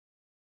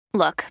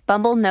Look,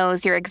 Bumble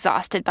knows you're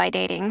exhausted by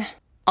dating.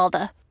 All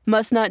the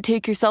must not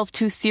take yourself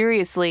too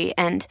seriously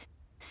and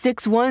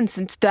 6'1"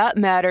 since that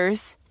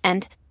matters.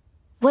 And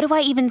what do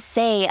I even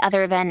say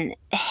other than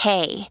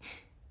hey?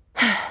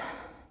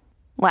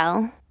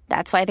 Well,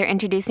 that's why they're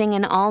introducing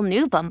an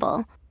all-new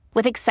Bumble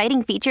with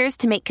exciting features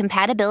to make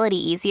compatibility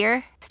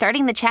easier,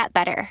 starting the chat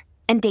better,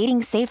 and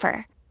dating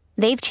safer.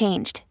 They've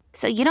changed,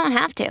 so you don't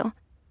have to.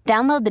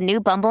 Download the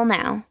new Bumble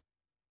now.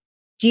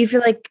 Do you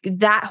feel like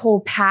that whole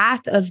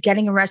path of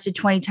getting arrested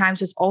 20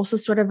 times is also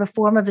sort of a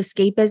form of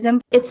escapism?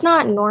 It's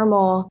not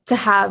normal to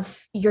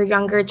have your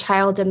younger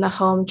child in the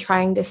home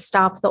trying to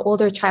stop the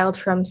older child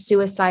from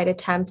suicide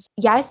attempts.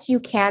 Yes, you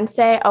can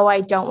say, oh,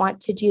 I don't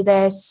want to do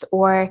this,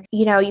 or,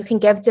 you can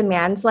give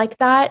demands like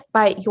that,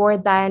 but you're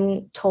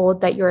then told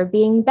that you're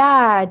being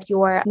bad.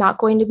 You're not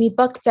going to be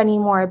booked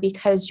anymore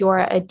because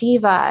you're a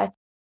diva.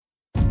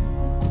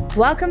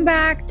 Welcome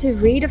back to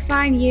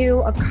Redefine You,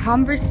 a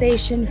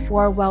conversation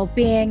for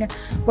well-being,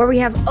 where we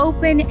have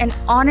open and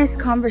honest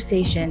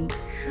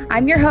conversations.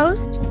 I'm your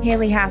host,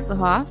 Haley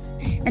Hasselhoff,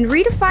 and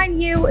Redefine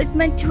You is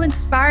meant to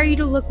inspire you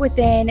to look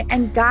within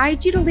and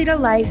guide you to lead a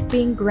life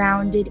being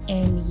grounded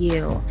in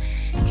you.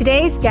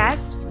 Today's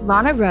guest,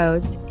 Lana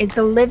Rhodes, is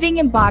the living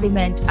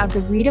embodiment of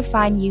the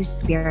Redefine You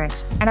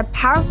spirit and a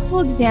powerful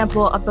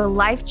example of the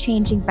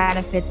life-changing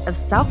benefits of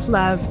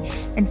self-love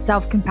and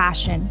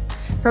self-compassion.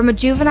 From a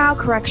juvenile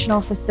correctional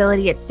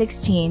facility at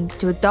 16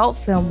 to adult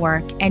film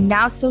work and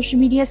now social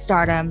media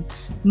stardom,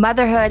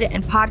 motherhood,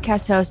 and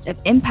podcast host of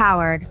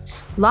Empowered,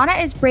 Lana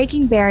is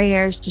breaking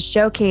barriers to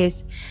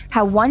showcase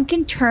how one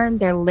can turn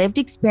their lived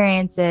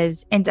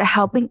experiences into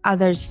helping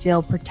others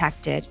feel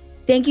protected.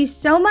 Thank you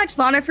so much,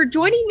 Lana, for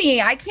joining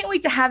me. I can't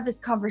wait to have this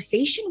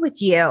conversation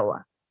with you.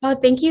 Oh,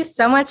 thank you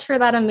so much for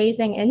that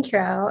amazing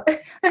intro.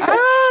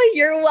 Oh,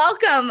 you're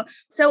welcome.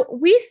 So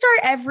we start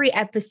every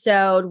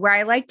episode where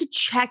I like to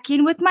check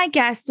in with my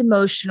guest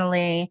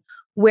emotionally,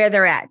 where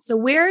they're at. So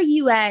where are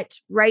you at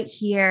right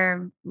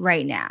here,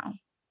 right now?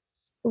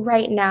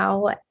 Right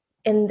now,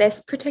 in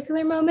this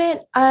particular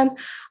moment,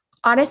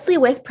 honestly,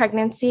 with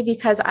pregnancy,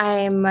 because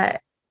I'm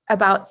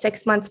about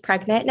 6 months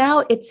pregnant now,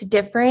 it's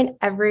different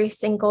every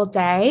single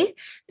day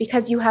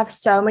because you have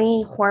so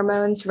many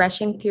hormones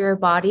rushing through your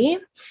body.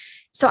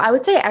 So I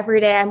would say every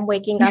day I'm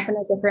waking up in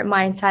a different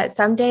mindset.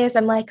 Some days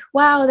I'm like,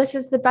 wow, this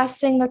is the best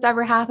thing that's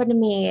ever happened to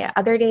me.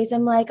 Other days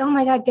I'm like, oh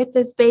my God, get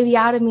this baby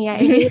out of me. I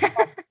hate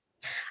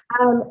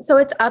it. So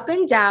it's up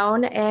and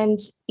down. And,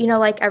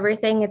 like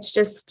everything, it's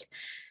just,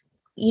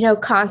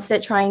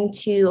 constant trying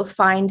to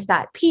find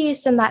that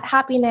peace and that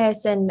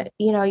happiness and,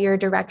 your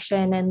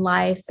direction in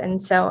life. And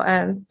so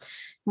I'm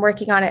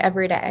working on it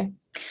every day.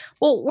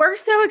 Well, we're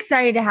so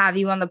excited to have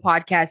you on the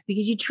podcast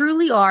because you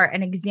truly are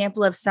an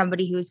example of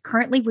somebody who is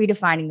currently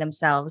redefining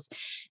themselves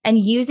and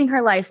using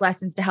her life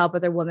lessons to help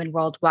other women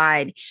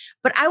worldwide.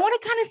 But I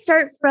want to kind of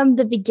start from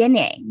the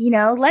beginning.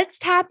 Let's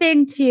tap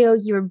into,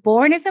 you were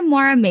born as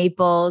Amara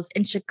Maples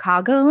in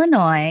Chicago,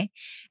 Illinois,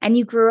 and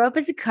you grew up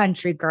as a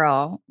country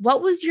girl.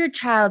 What was your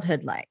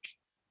childhood like?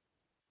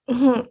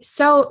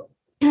 So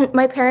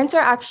my parents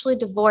are actually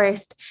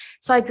divorced.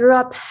 So I grew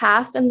up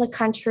half in the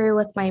country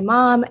with my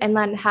mom and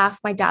then half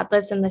my dad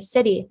lives in the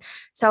city.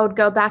 So I would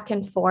go back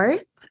and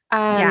forth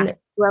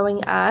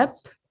growing up.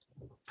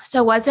 So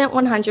I wasn't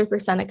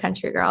 100% a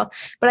country girl,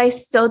 but I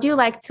still do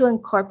like to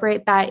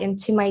incorporate that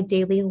into my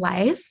daily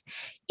life,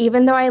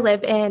 even though I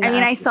live in...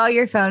 I saw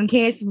your phone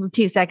case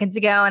 2 seconds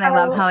ago and I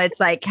love how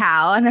it's like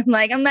cow. And I'm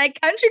like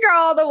country girl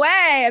all the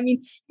way.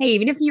 Hey,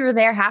 even if you were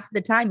there half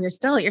the time, you're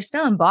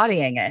still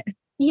embodying it.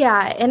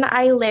 Yeah. And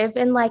I live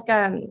in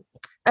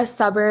a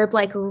suburb,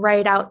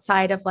 right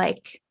outside of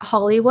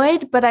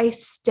Hollywood, but I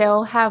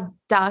still have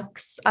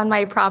ducks on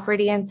my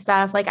property and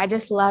stuff. I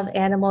just love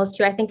animals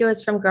too. I think it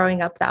was from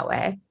growing up that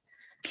way.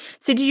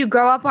 So did you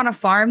grow up on a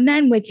farm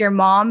then with your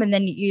mom and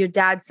then your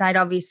dad's side,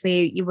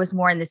 obviously it was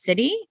more in the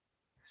city?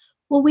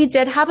 Well, we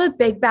did have a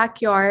big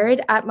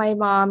backyard at my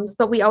mom's,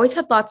 but we always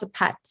had lots of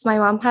pets. My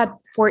mom had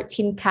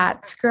 14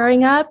 cats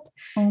growing up.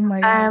 Oh my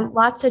God.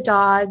 Lots of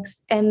dogs.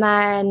 And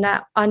then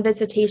on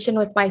visitation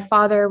with my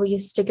father, we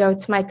used to go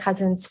to my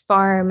cousin's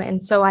farm.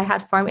 And so I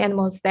had farm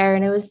animals there.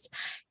 And it was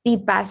the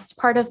best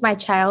part of my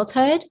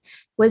childhood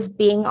was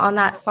being on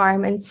that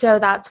farm. And so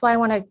that's why I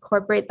want to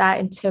incorporate that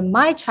into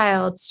my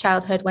child's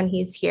childhood when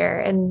he's here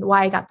and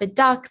why I got the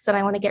ducks and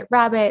I want to get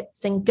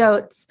rabbits and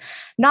goats,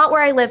 not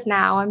where I live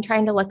now. I'm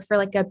trying to look for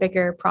a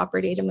bigger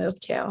property to move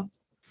to.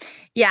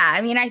 Yeah.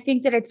 I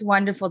think that it's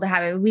wonderful to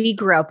have it. We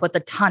grew up with a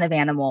ton of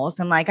animals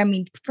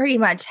and pretty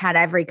much had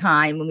every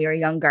kind when we were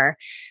younger.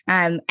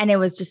 And it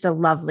was just a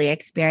lovely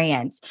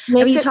experience.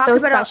 Makes it so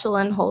special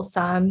and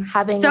wholesome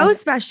having so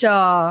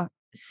special.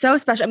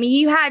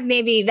 You had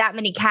maybe that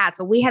many cats,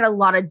 but we had a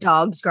lot of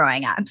dogs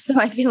growing up. So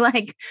I feel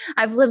like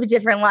I've lived a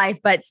different life,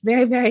 but it's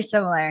very, very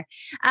similar.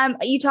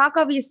 You talk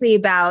obviously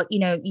about,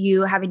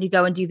 you having to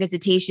go and do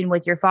visitation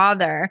with your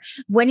father.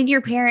 When did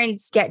your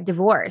parents get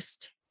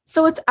divorced?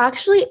 So it's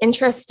actually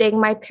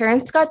interesting. My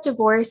parents got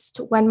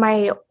divorced when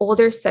my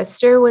older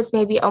sister was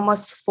maybe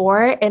almost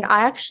 4, and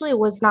I actually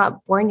was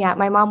not born yet.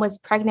 My mom was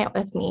pregnant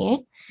with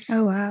me.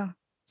 Oh, wow.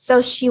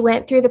 So she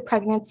went through the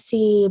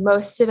pregnancy,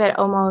 most of it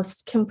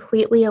almost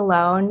completely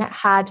alone,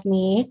 had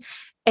me.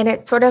 And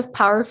it's sort of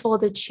powerful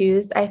to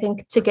choose, I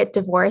think, to get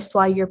divorced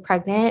while you're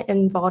pregnant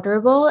and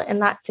vulnerable in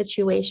that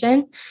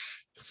situation.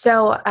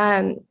 So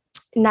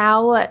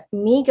now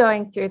me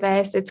going through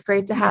this, it's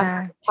great to have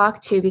her talk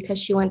to because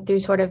she went through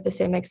sort of the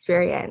same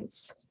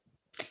experience.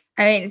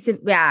 I mean,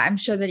 I'm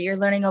sure that you're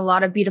learning a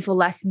lot of beautiful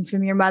lessons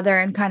from your mother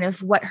and kind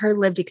of what her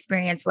lived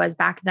experience was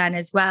back then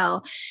as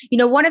well.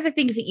 One of the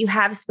things that you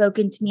have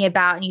spoken to me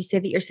about, and you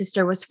said that your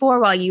sister was 4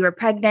 while you were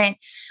pregnant,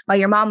 while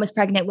your mom was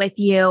pregnant with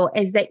you,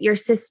 is that your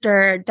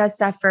sister does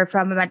suffer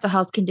from a mental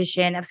health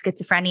condition of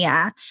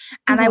schizophrenia.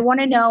 And I want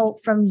to know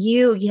from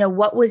you,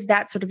 what was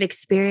that sort of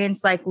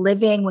experience like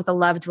living with a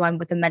loved one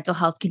with a mental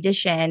health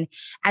condition?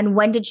 And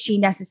when did she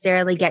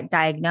necessarily get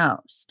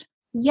diagnosed?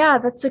 Yeah,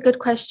 that's a good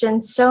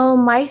question. So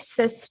my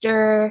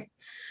sister,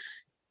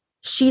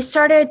 she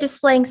started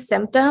displaying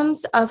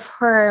symptoms of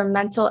her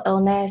mental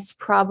illness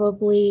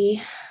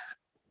probably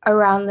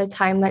around the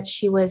time that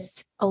she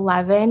was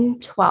 11,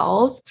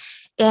 12,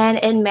 and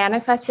it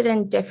manifested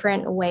in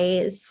different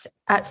ways.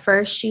 At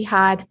first, she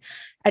had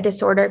a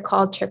disorder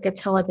called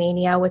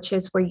trichotillomania, which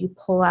is where you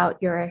pull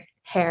out your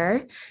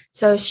hair.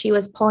 So she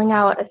was pulling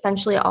out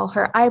essentially all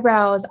her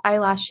eyebrows,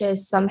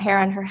 eyelashes, some hair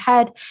on her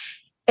head.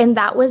 And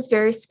that was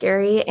very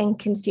scary and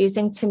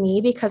confusing to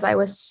me because I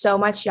was so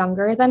much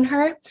younger than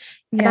her.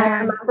 And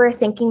I remember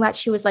thinking that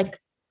she was like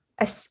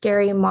a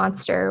scary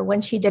monster when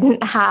she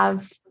didn't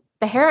have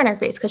the hair on her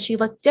face because she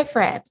looked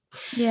different.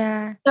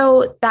 Yeah.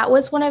 So that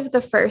was one of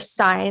the first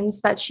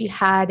signs that she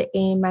had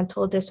a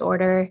mental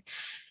disorder.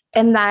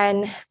 And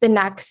then the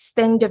next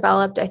thing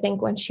developed, I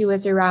think, when she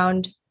was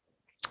around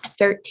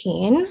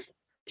 13.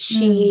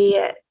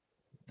 She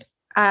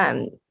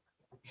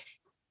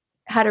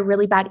had a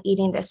really bad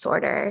eating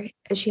disorder.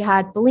 She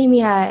had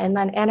bulimia and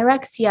then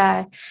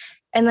anorexia.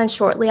 And then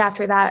shortly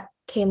after that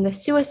came the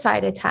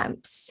suicide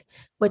attempts,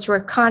 which were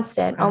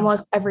constant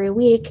almost every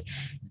week.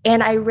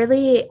 And I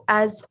really,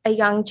 as a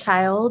young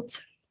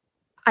child,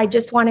 I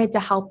just wanted to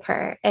help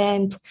her.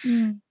 And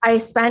I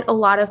spent a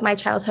lot of my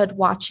childhood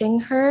watching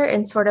her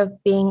and sort of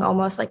being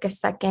almost like a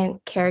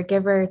second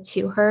caregiver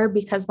to her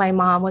because my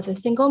mom was a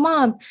single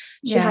mom.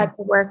 She had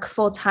to work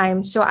full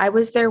time. So I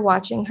was there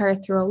watching her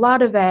through a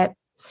lot of it.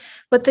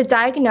 But the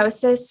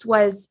diagnosis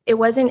it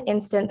wasn't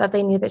instant that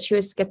they knew that she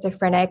was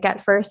schizophrenic.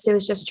 At first, it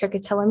was just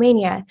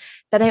trichotillomania.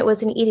 Then it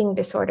was an eating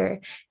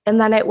disorder.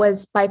 And then it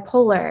was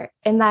bipolar.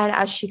 And then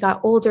as she got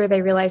older,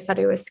 they realized that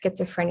it was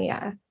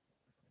schizophrenia.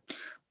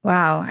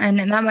 Wow. And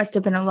that must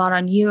have been a lot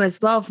on you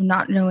as well for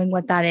not knowing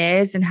what that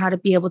is and how to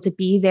be able to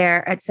be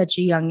there at such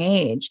a young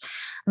age.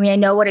 I mean, I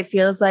know what it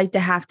feels like to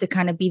have to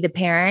kind of be the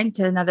parent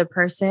to another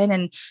person.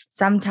 And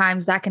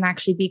sometimes that can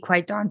actually be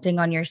quite daunting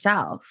on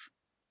yourself.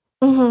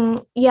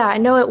 Yeah,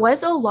 no, it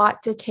was a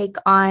lot to take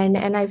on.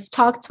 And I've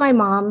talked to my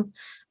mom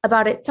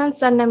about it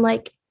since then. I'm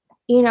like,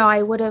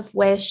 I would have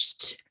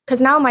wished,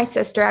 because now my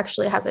sister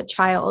actually has a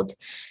child.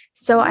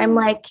 So I'm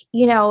like,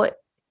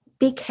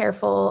 be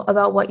careful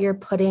about what you're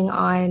putting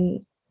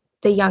on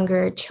the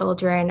younger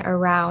children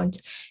around,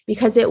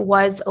 because it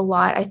was a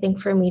lot, I think,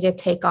 for me to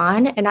take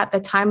on. And at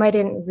the time, I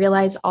didn't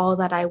realize all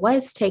that I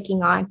was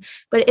taking on.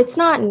 But it's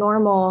not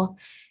normal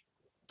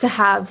to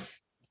have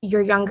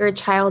your younger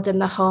child in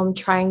the home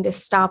trying to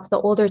stop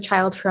the older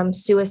child from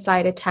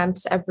suicide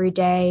attempts every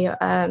day.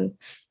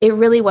 It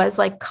really was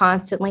like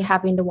constantly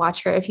having to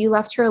watch her. If you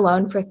left her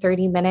alone for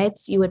 30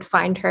 minutes, you would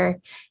find her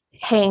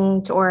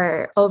hanged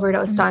or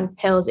overdosed on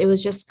pills. It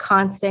was just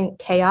constant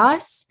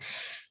chaos.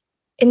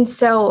 And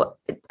so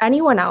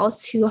anyone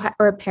else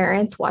or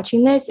parents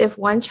watching this, if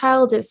one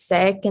child is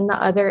sick and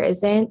the other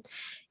isn't,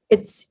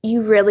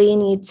 you really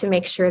need to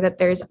make sure that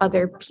there's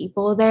other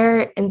people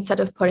there instead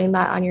of putting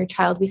that on your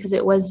child, because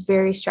it was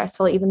very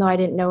stressful, even though I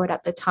didn't know it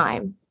at the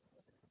time.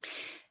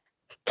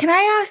 Can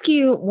I ask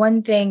you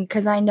one thing?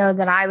 Because I know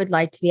that I would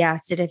like to be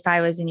asked it if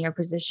I was in your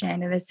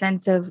position, in the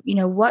sense of,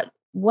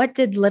 what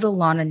did little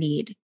Lana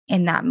need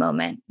in that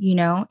moment?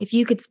 If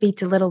you could speak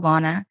to little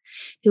Lana,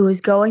 who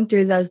was going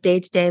through those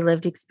day-to-day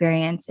lived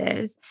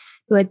experiences,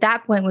 who at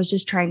that point was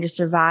just trying to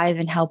survive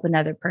and help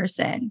another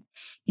person,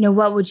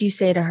 what would you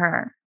say to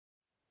her?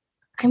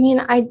 I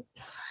mean, I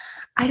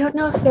don't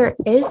know if there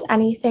is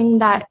anything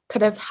that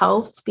could have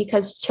helped,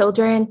 because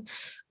children,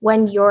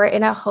 when you're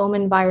in a home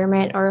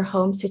environment or a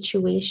home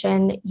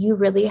situation, you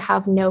really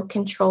have no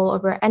control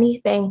over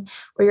anything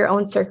or your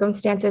own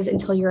circumstances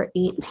until you're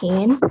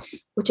 18,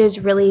 which is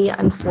really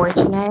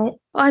unfortunate.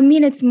 Well, I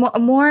mean, it's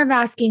more of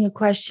asking a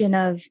question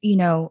of,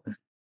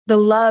 the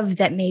love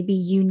that maybe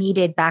you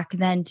needed back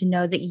then to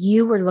know that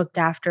you were looked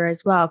after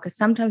as well. Because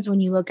sometimes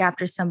when you look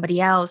after somebody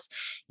else,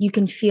 you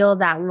can feel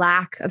that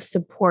lack of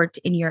support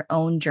in your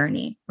own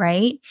journey,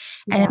 right?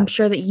 Yeah. And I'm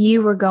sure that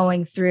you were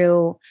going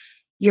through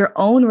your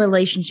own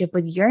relationship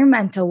with your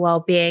mental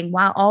well-being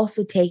while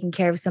also taking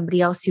care of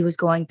somebody else who was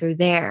going through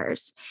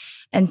theirs.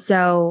 And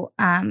so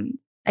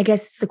I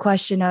guess it's the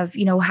question of,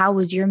 how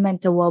was your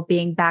mental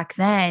well-being back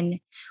then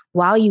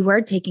while you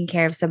were taking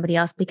care of somebody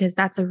else? Because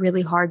that's a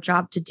really hard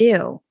job to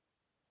do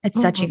at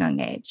such a young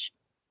age.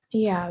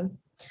 Yeah.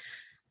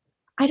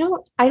 I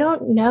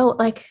don't know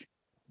like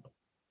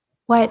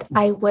what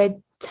I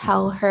would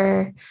tell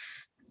her.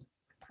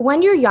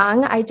 When you're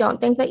young, I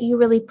don't think that you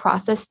really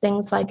process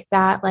things like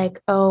that, like,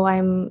 oh,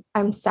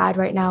 I'm sad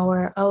right now,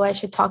 or oh, I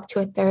should talk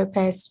to a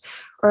therapist,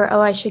 or oh,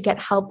 I should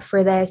get help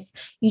for this.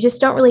 You just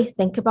don't really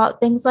think about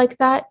things like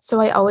that. So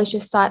I always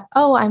just thought,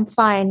 oh, I'm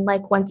fine.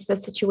 Like once the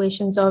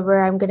situation's over,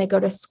 I'm going to go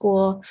to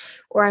school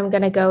or I'm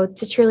going to go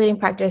to cheerleading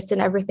practice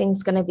and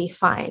everything's going to be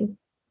fine.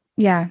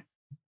 Yeah.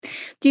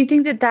 Do you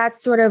think that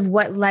that's sort of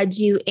what led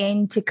you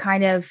into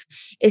kind of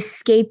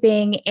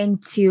escaping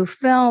into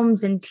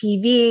films and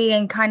TV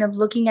and kind of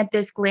looking at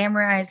this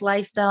glamorized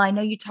lifestyle? I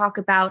know you talk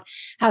about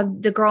how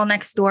The Girl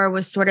Next Door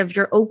was sort of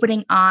your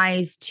opening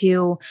eyes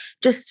to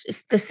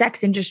just the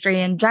sex industry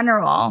in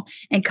general,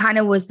 and kind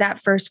of was that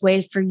first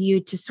way for you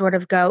to sort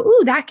of go,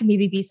 ooh, that can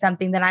maybe be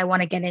something that I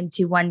want to get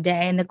into one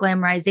day, and the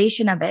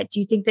glamorization of it. Do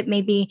you think that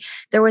maybe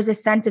there was a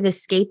sense of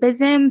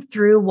escapism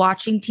through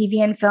watching TV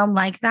and film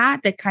like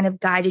that kind of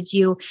guided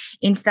you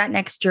into that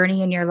next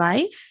journey in your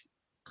life?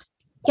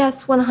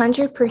 Yes,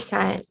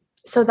 100%.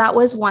 So that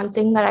was one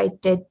thing that I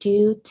did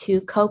do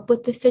to cope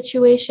with the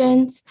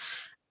situations.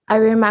 I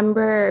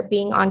remember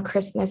being on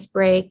Christmas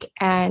break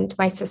and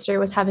my sister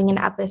was having an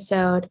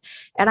episode,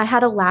 and I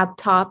had a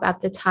laptop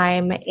at the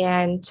time,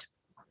 and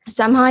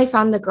somehow I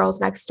found The Girls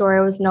Next Door.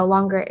 It was no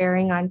longer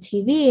airing on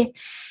TV.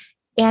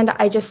 And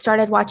I just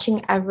started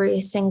watching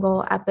every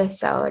single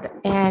episode.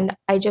 And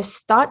I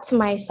just thought to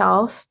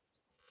myself,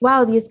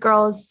 wow, these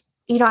girls,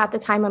 at the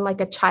time I'm like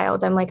a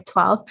child, I'm like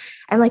 12.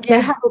 I'm like, They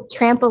have a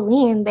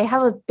trampoline, they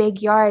have a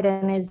big yard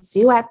and a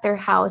zoo at their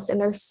house, and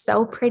they're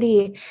so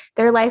pretty.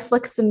 Their life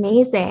looks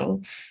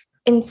amazing.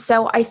 And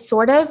so I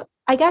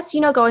guess,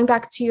 going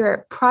back to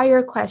your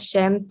prior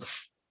question,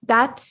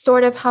 that's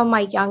sort of how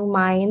my young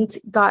mind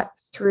got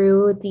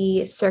through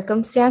the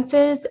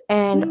circumstances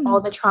and all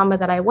the trauma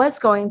that I was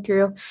going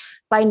through,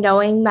 by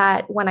knowing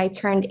that when I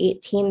turned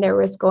 18, there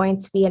was going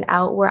to be an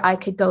out where I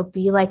could go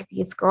be like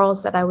these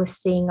girls that I was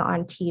seeing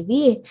on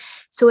TV.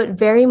 So it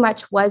very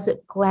much was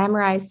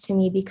glamorized to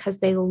me because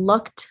they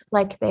looked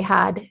like they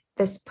had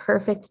this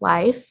perfect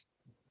life,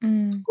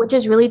 which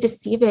is really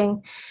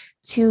deceiving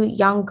to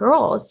young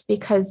girls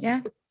because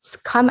it's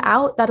come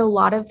out that a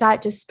lot of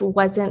that just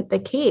wasn't the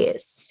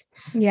case.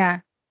 Yeah.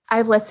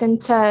 I've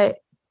listened to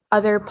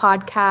other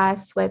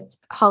podcasts with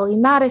Holly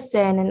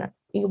Madison, and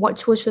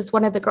which was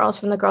one of the girls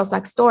from The Girls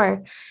Next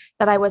Door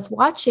that I was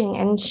watching.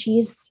 And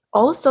she's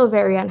also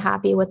very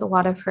unhappy with a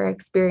lot of her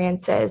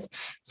experiences.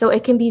 So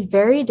it can be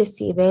very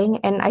deceiving.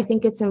 And I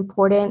think it's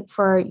important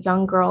for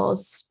young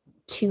girls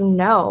to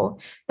know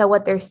that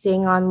what they're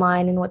seeing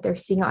online and what they're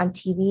seeing on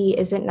TV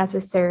isn't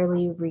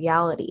necessarily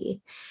reality.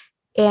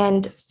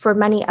 And for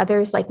many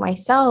others like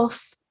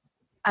myself,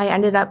 I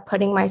ended up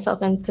putting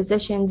myself in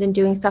positions and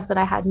doing stuff that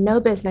I had no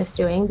business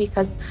doing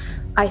because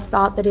I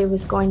thought that it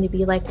was going to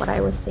be like what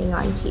I was seeing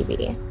on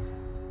TV.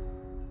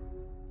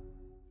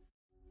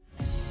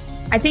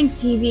 I think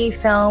TV,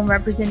 film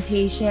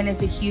representation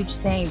is a huge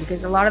thing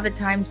because a lot of the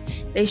times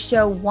they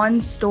show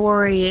one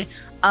story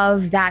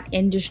of that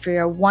industry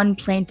or one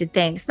planted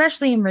thing,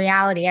 especially in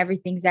reality,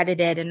 everything's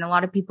edited. And a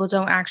lot of people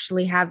don't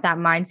actually have that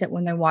mindset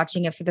when they're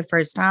watching it for the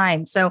first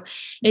time. So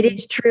it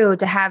is true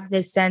to have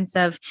this sense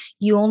of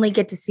you only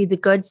get to see the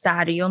good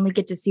side, or you only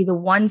get to see the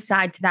one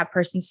side to that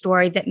person's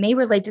story that may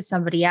relate to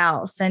somebody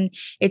else. And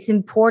it's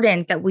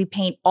important that we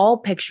paint all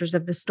pictures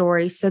of the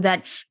story so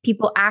that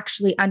people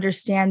actually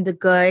understand the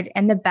good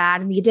and the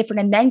bad and the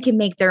different, and then can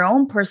make their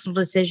own personal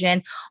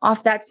decision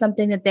off that's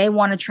something that they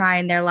want to try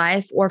in their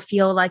life or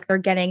feel like they're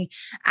getting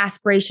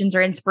aspirations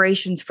or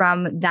inspirations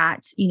from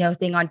that,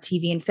 thing on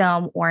TV and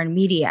film or in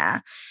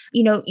media.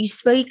 You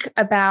speak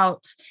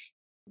about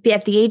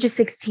at the age of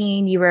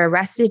 16, you were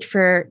arrested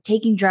for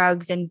taking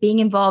drugs and being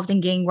involved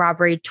in gang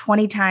robbery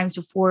 20 times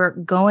before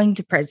going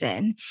to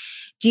prison.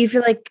 Do you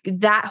feel like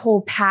that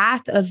whole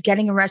path of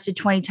getting arrested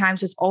 20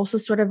 times was also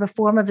sort of a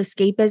form of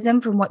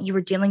escapism from what you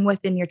were dealing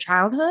with in your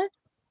childhood?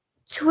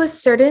 To a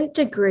certain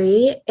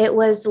degree, it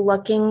was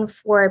looking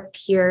for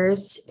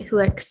peers who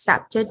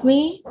accepted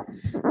me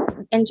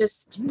and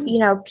just,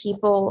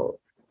 people.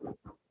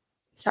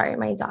 Sorry,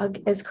 my dog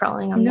is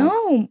crawling on me.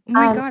 Oh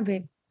my God,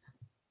 babe.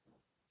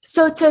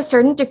 So to a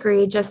certain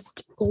degree,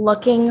 just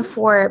looking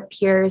for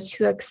peers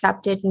who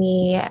accepted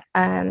me,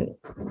 and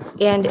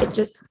it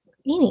just,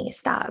 Nini,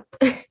 stop.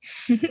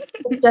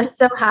 It just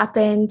so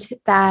happened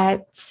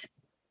that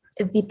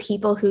the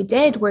people who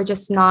did were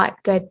just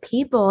not good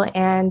people.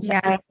 And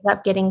I ended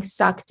up getting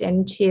sucked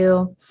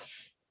into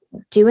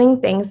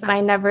doing things that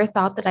I never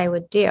thought that I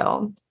would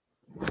do.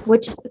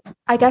 which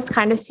I guess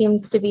kind of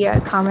seems to be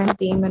a common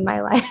theme in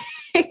my life.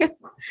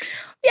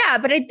 Yeah,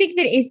 but I think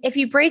that if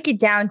you break it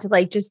down to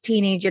like just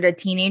teenager to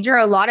teenager,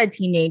 a lot of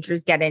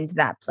teenagers get into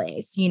that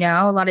place. You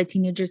know, a lot of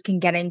teenagers can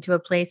get into a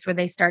place where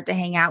they start to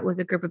hang out with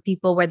a group of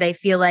people where they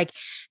feel like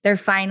they're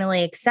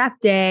finally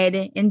accepted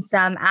in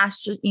some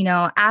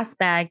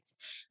aspect,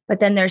 but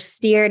then they're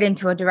steered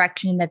into a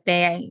direction that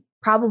they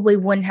probably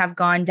wouldn't have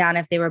gone down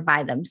if they were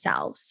by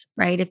themselves,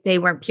 right? If they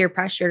weren't peer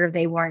pressured or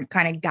they weren't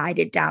kind of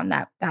guided down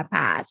that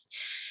path.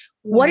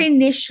 What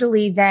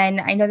initially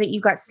then, I know that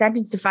you got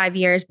sentenced to 5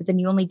 years, but then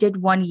you only did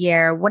 1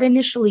 year. What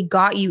initially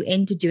got you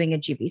into doing a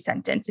juvie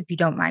sentence, if you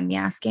don't mind me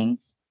asking?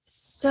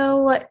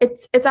 So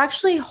it's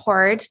actually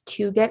hard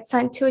to get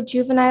sent to a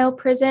juvenile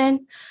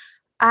prison.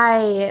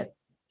 I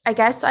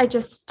guess I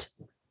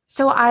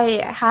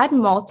had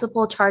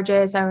multiple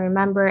charges, I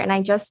remember, and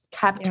I just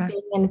kept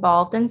being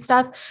involved in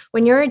stuff.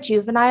 When you're a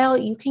juvenile,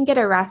 you can get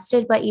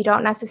arrested, but you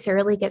don't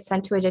necessarily get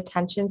sent to a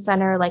detention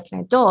center like an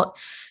adult.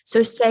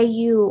 So say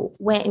you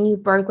went and you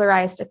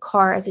burglarized a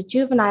car as a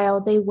juvenile,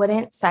 they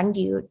wouldn't send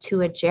you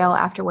to a jail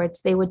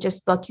afterwards. They would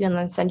just book you and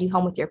then send you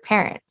home with your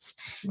parents,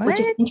 which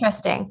is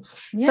interesting.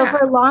 Yeah. So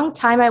for a long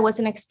time, I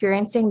wasn't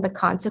experiencing the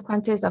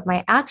consequences of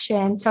my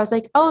actions. So I was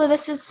like, oh,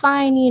 this is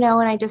fine,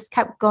 and I just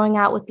kept going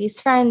out with these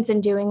friends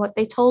and doing what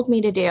they told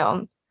me to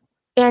do.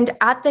 And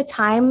at the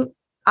time,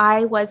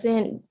 I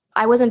wasn't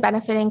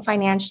benefiting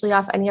financially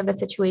off any of the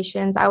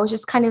situations. I was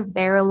just kind of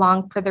there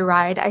along for the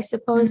ride, I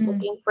suppose,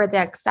 looking for the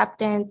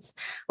acceptance,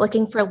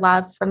 looking for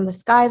love from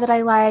this guy that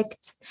I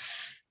liked.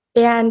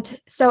 And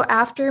so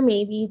after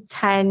maybe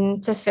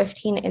 10 to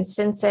 15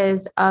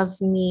 instances of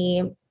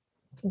me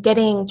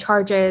getting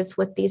charges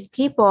with these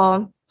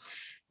people,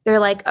 they're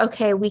like,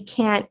 okay, we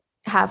can't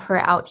have her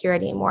out here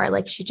anymore.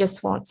 Like, she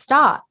just won't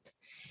stop.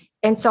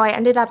 And so I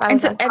ended up.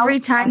 Every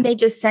time they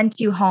just sent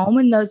you home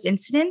in those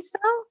incidents,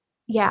 though?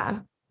 Yeah.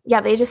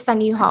 Yeah, they just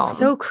send you home. That's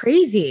so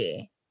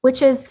crazy.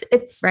 Which is,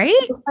 right?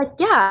 It's like,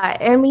 yeah.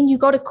 I mean, you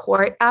go to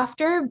court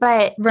after,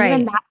 but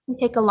even that can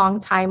take a long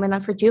time. And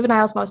then for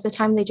juveniles, most of the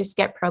time, they just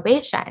get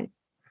probation.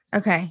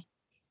 Okay.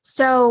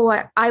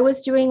 So I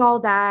was doing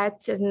all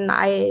that, and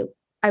I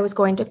was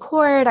going to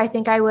court. I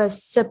think I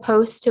was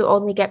supposed to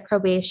only get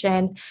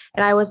probation,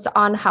 and I was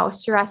on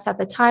house arrest at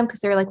the time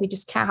because they were like, we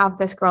just can't have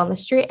this girl on the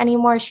street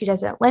anymore. She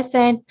doesn't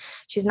listen.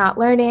 She's not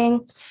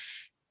learning.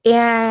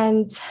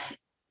 And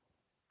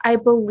I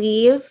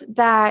believe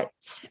that,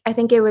 I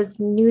think it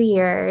was New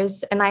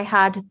Year's, and I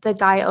had the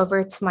guy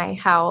over to my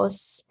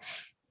house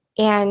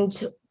and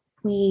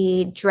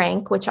we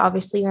drank, which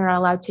obviously you're not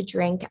allowed to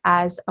drink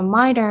as a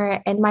minor.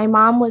 And my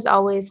mom was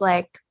always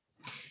like,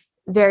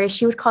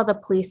 she would call the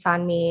police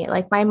on me.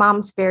 Like, my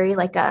mom's very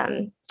like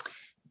a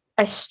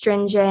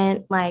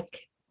stringent,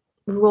 like,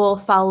 rule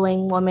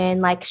following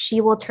woman. Like,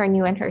 she will turn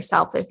you in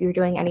herself if you're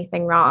doing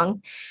anything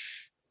wrong.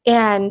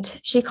 And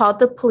she called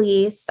the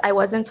police. I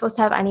wasn't supposed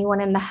to have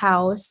anyone in the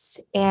house,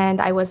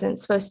 and I wasn't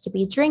supposed to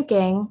be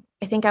drinking.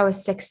 I think I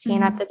was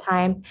 16 at the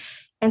time.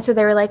 And so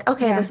they were like,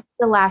 okay, this is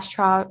the last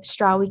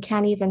straw. We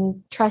can't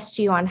even trust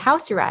you on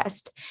house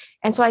arrest.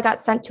 And so I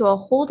got sent to a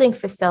holding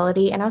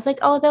facility, and I was like,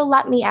 oh, they'll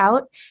let me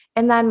out.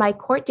 And then my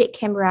court date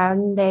came around,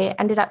 and they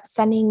ended up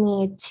sending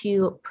me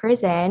to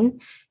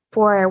prison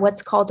for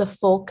what's called a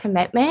full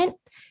commitment.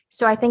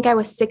 So I think I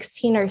was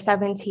 16 or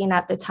 17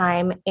 at the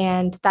time.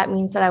 And that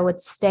means that I would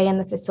stay in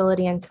the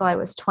facility until I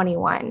was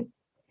 21.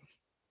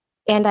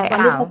 And I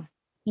ended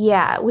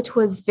up, which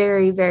was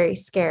very, very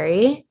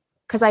scary,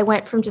 because I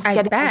went from just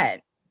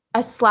getting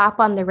a slap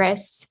on the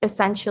wrist,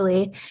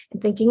 essentially,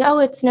 and thinking, oh,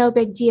 it's no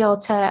big deal,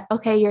 to,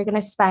 okay, you're going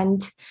to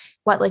spend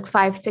like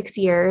 5-6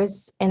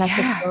 years in a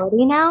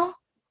facility now.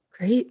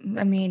 Great.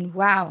 I mean,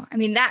 wow. I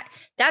mean,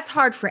 that's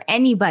hard for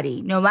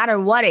anybody, no matter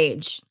what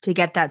age, to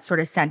get that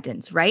sort of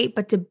sentence, right?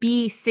 But to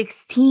be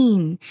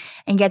 16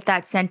 and get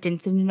that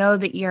sentence and know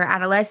that your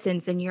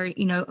adolescence and your,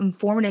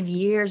 informative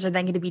years are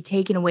then going to be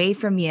taken away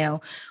from you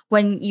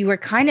when you were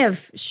kind of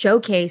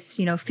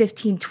showcased,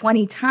 15,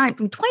 20 times.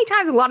 20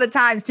 times a lot of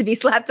times to be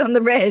slapped on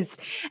the wrist,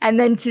 and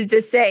then to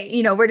just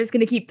say, we're just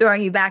going to keep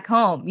throwing you back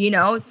home,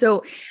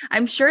 So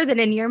I'm sure that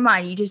in your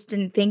mind, you just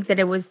didn't think that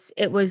it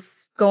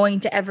was going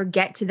to ever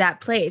get to that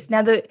place.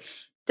 Now,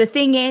 the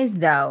thing is,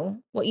 though,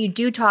 what you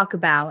do talk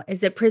about is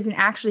that prison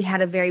actually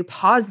had a very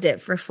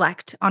positive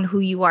reflect on who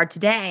you are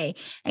today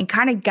and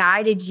kind of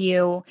guided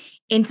you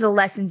into the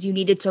lessons you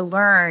needed to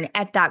learn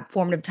at that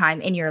formative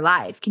time in your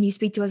life. Can you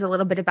speak to us a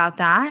little bit about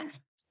that?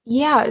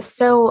 Yeah.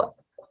 So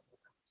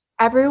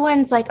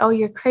everyone's like, oh,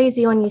 you're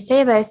crazy when you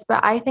say this,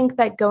 but I think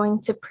that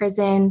going to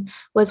prison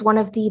was one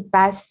of the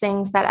best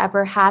things that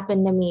ever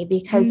happened to me,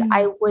 because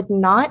I would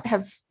not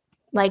have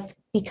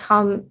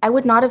I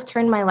would not have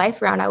turned my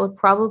life around. I would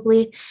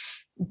probably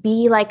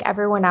be like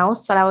everyone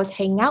else that I was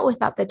hanging out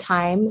with at the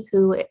time,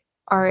 who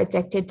are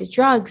addicted to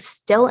drugs,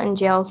 still in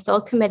jail,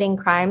 still committing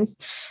crimes.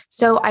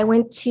 So I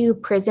went to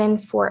prison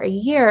for a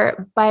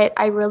year, but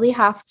I really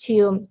have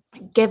to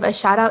give a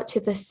shout out to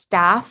the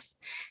staff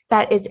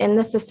that is in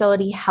the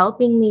facility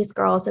helping these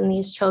girls and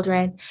these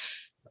children.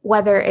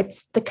 whether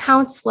it's the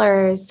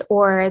counselors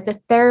or the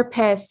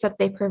therapists that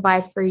they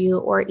provide for you,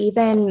 or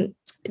even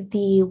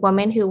the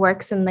woman who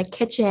works in the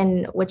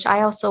kitchen, which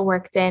I also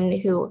worked in,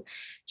 who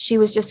she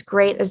was just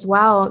great as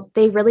well.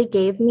 They really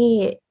gave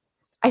me,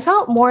 I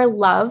felt more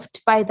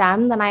loved by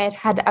them than I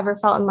had ever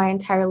felt in my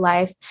entire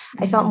life.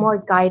 I felt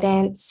more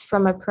guidance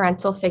from a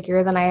parental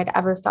figure than I had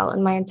ever felt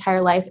in my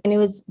entire life. And it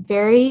was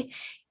very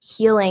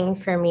healing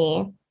for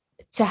me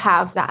to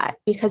have that,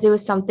 because it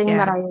was something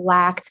that I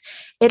lacked.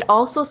 It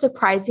also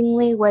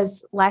surprisingly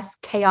was less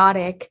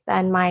chaotic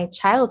than my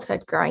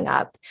childhood growing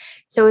up.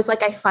 So it was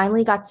like I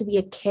finally got to be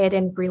a kid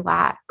and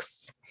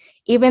relax,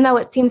 even though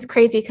it seems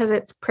crazy because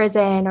it's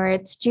prison or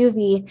it's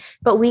juvie,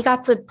 but we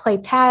got to play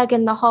tag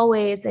in the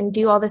hallways and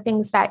do all the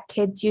things that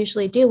kids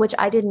usually do, which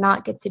I did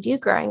not get to do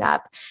growing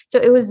up. So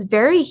it was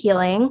very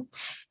healing.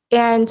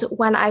 And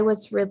when I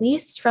was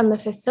released from the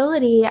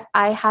facility,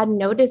 I had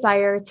no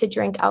desire to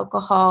drink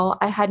alcohol.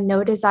 I had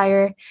no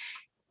desire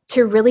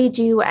to really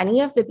do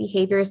any of the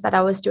behaviors that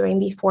I was doing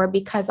before,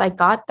 because I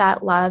got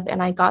that love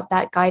and I got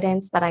that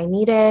guidance that I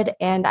needed.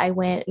 And I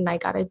went and I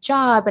got a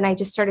job and I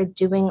just started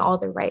doing all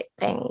the right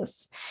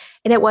things.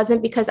 And it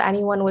wasn't because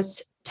anyone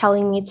was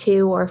telling me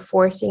to or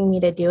forcing me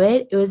to do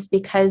it. It was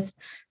because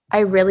I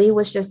really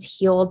was just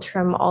healed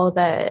from all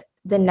the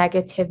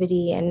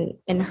negativity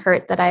and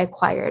hurt that I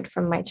acquired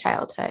from my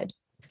childhood.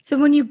 So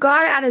when you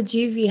got out of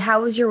juvie,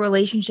 how was your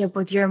relationship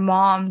with your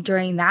mom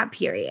during that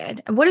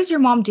period? And what does your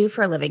mom do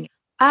for a living?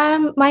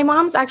 My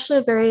mom's actually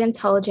a very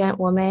intelligent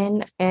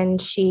woman,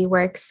 and she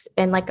works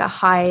in like a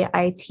high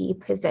IT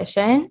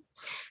position.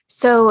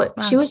 So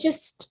she was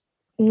just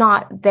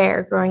not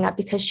there growing up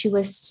because she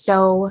was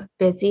so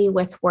busy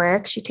with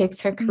work. She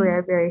takes her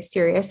career very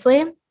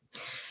seriously.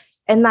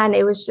 And then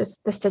it was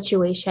just the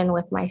situation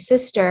with my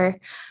sister.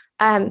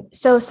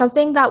 So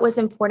something that was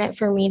important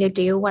for me to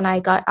do when I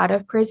got out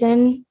of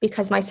prison,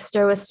 because my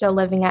sister was still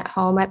living at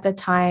home at the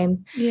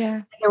time,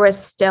 there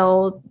was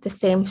still the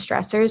same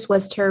stressors,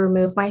 was to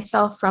remove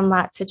myself from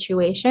that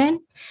situation.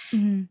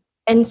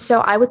 And so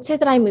I would say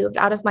that I moved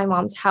out of my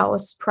mom's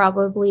house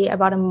probably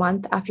about a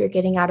month after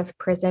getting out of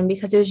prison,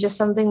 because it was just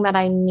something that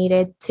I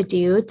needed to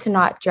do to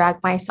not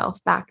drag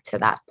myself back to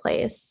that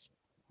place.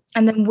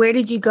 And then where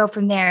did you go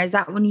from there? Is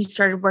that when you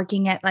started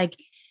working at like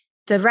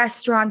the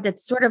restaurant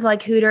that's sort of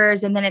like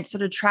Hooters, and then it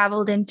sort of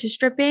traveled into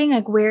stripping?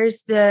 Like,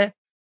 where's the,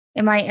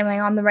 am I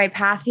on the right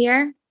path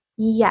here?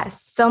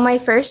 Yes. So my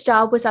first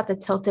job was at the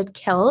Tilted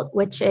Kilt,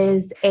 which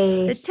is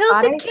the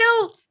Tilted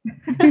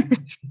Kilt,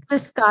 the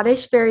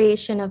Scottish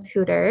variation of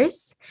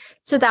Hooters.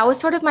 So that was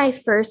sort of my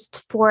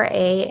first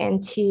foray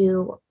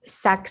into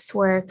sex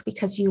work,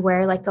 because you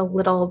wear like a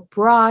little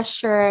bra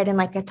shirt and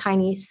like a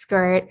tiny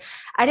skirt.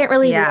 I didn't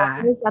really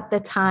realize at the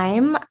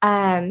time.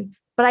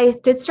 But I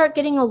did start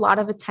getting a lot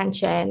of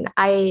attention.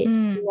 I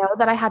know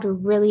that I had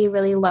really,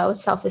 really low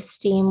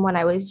self-esteem when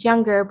I was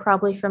younger,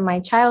 probably from my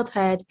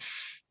childhood.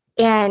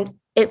 And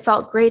it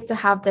felt great to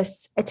have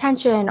this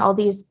attention. All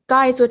these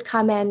guys would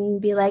come in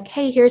and be like,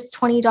 hey, here's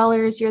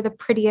 $20. You're the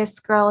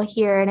prettiest girl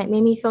here. And it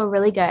made me feel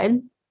really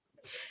good.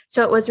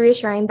 So it was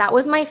reassuring. That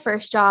was my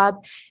first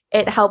job.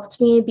 It helped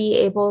me be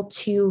able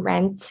to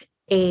rent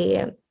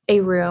a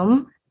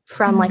room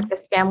from like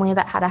this family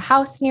that had a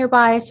house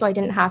nearby, so I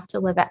didn't have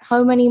to live at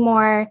home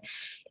anymore.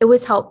 It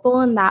was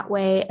helpful in that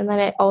way. And then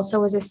it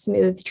also was a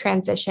smooth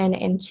transition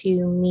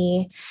into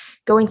me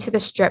going to the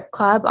strip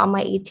club on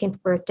my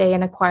 18th birthday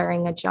and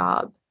acquiring a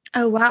job.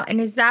 Oh, wow. And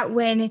is that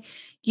when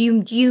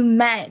you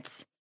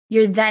met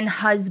your then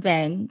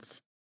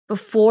husband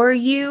before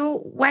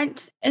you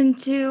went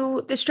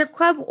into the strip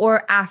club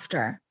or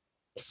after?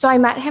 So I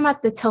met him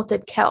at the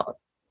Tilted Kilt.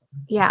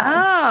 Yeah.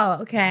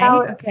 Oh, okay.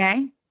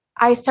 Okay.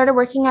 I started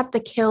working at the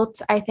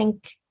Kilt, I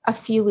think, a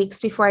few weeks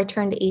before I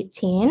turned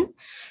 18.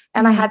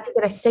 And I had to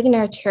get a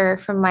signature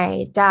from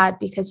my dad,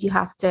 because you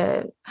have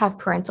to have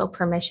parental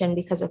permission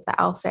because of the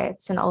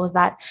outfits and all of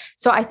that.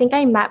 So I think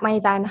I met my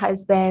then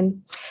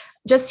husband.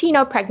 Just so you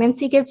know,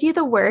 pregnancy gives you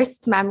the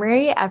worst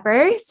memory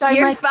ever. So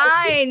You're like,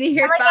 fine.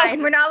 You're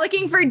fine. We're not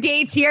looking for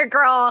dates here,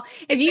 girl.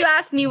 If you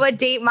asked me what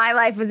date my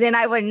life was in,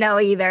 I wouldn't know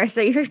either. So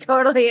you're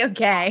totally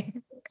okay.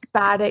 It's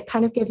bad. It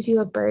kind of gives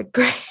you a bird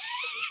brain.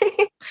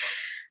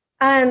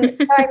 So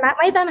I met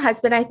my then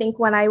husband, I think,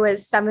 when I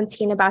was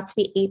 17, about to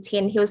be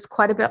 18. He was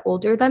quite a bit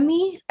older than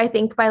me, I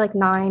think by like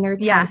 9 or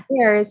 10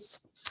 years.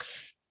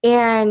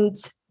 And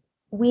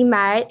we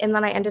met, and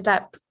then I ended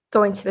up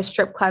going to the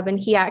strip club, and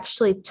he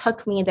actually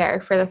took me there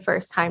for the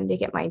first time to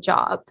get my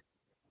job.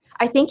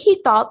 I think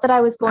he thought that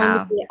I was going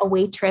to be a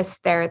waitress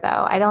there,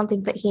 though. I don't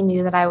think that he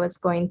knew that I was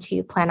going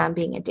to plan on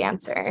being a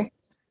dancer.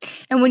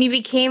 And when you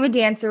became a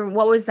dancer,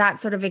 what was that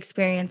sort of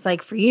experience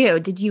like for you?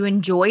 Did you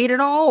enjoy it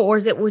at all? Or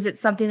was it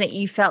something that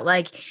you felt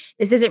like,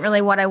 this isn't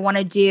really what I want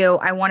to do?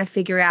 I want to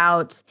figure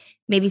out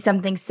maybe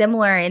something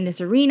similar in this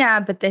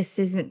arena, but this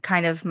isn't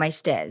kind of my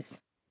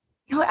stiz.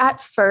 You know,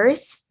 at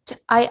first,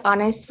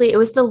 it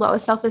was the low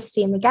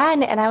self-esteem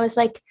again. And I was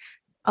like,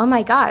 oh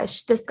my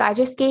gosh, this guy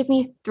just gave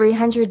me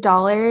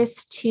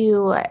 $300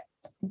 to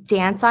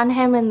dance on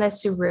him in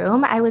this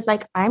room, I was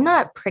like, I'm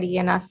not pretty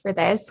enough for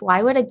this.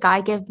 Why would a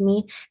guy give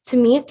me, to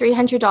me,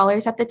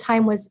 $300 at the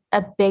time was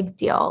a big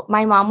deal.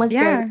 My mom was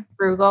very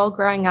frugal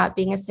growing up,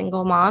 being a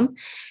single mom.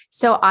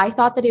 So I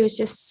thought that it was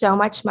just so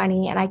much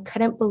money. And I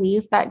couldn't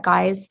believe that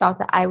guys thought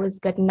that I was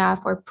good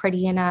enough or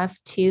pretty enough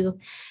to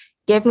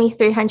give me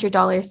 $300,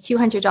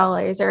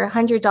 $200, or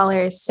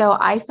 $100. So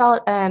I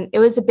felt it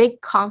was a big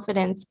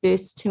confidence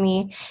boost to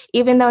me,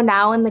 even though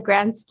now in the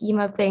grand scheme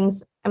of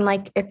things, I'm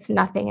like, it's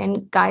nothing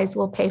and guys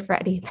will pay for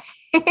anything.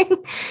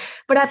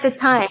 But at the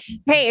time,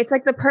 hey, it's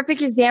like the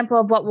perfect example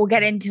of what we'll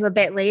get into a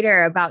bit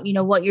later about,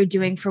 what you're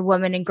doing for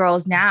women and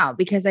girls now,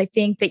 because I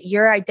think that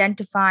you're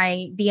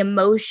identifying the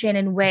emotion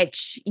in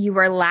which you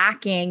were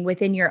lacking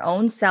within your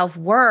own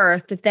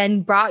self-worth that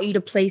then brought you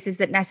to places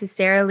that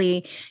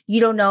necessarily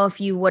you don't know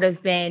if you would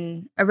have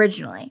been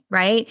originally,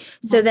 right?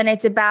 Mm-hmm. So then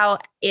it's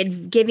about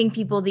giving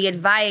people the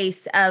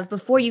advice of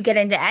before you get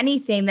into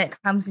anything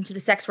that comes into the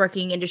sex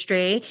working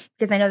industry,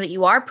 because I know that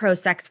you are pro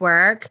sex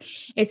work,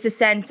 it's the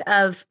sense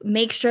of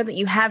make sure that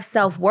you have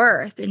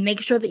self-worth and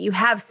make sure that you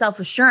have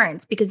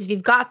self-assurance, because if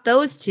you've got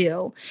those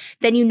two,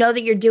 then you know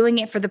that you're doing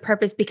it for the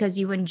purpose because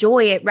you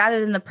enjoy it rather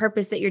than the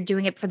purpose that you're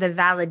doing it for the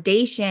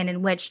validation,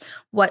 in which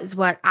was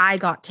what I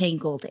got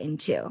tangled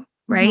into,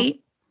 right?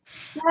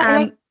 Mm-hmm.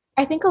 Yeah,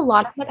 I think a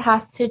lot of it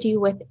has to do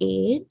with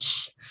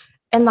age.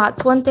 And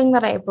that's one thing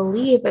that I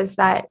believe is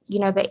that,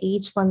 the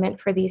age limit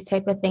for these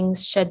type of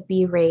things should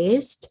be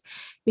raised,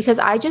 because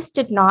I just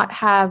did not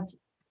have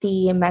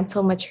the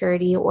mental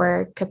maturity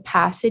or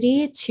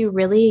capacity to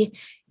really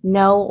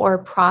know or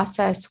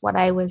process what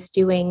I was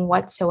doing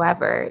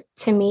whatsoever.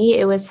 To me,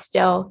 it was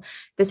still,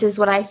 this is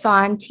what I saw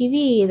on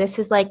TV. This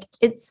is like,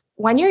 it's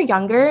when you're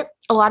younger,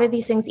 a lot of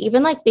these things,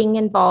 even like being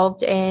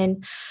involved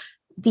in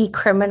the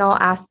criminal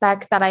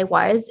aspect that I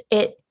was,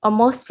 it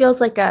almost feels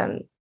like a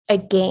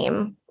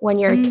game when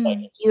you're a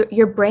kid.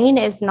 Your brain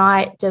is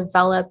not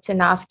developed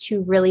enough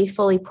to really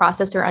fully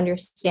process or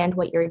understand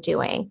what you're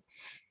doing.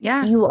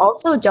 Yeah. You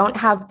also don't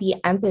have the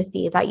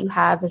empathy that you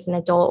have as an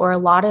adult, or a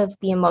lot of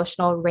the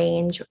emotional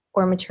range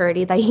or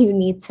maturity that you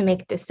need to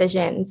make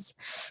decisions.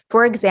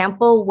 For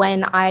example,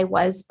 when I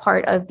was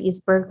part of these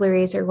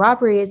burglaries or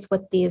robberies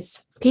with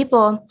these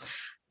people,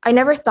 I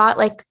never thought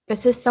like,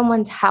 this is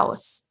someone's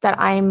house that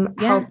I'm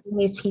helping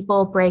these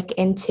people break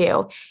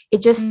into.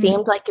 It just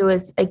seemed like it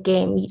was a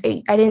game.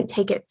 I didn't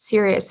take it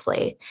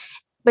seriously.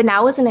 But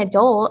now as an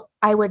adult,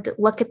 I would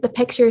look at the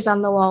pictures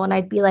on the wall and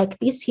I'd be like,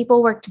 these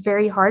people worked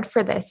very hard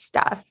for this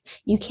stuff.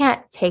 You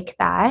can't take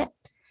that.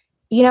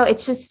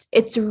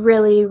 It's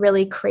really,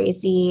 really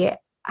crazy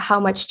how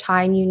much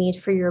time you need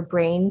for your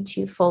brain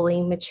to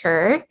fully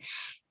mature.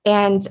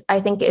 And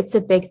I think it's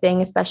a big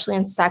thing, especially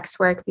in sex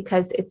work,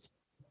 because it's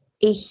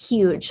a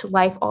huge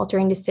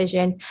life-altering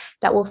decision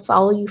that will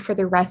follow you for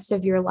the rest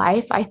of your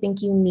life. I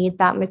think you need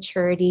that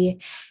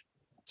maturity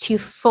to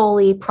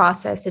fully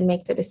process and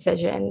make the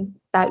decision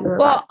that you're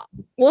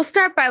we'll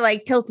start by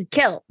like Tilted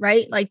Kilt,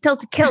 right? Like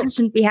Tilted Kilt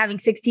shouldn't be having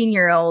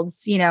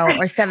 16-year-olds,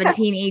 or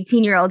 17,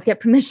 18-year-olds get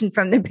permission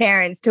from their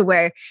parents to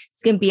wear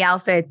skimpy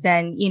outfits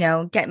and,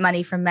 get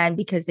money from men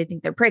because they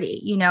think they're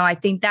pretty. I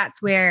think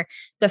that's where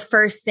the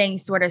first thing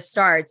sort of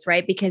starts,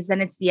 right? Because then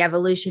it's the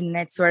evolution and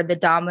it's sort of the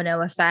domino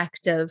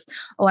effect of,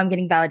 oh, I'm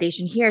getting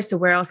validation here. So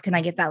where else can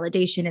I get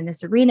validation in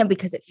this arena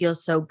because it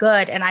feels so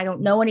good? And I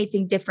don't know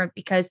anything different,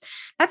 because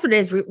that's what it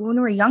is. When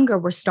we're younger,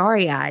 we're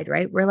starry-eyed,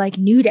 right? We're like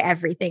new to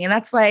everything. And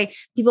that's why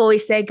people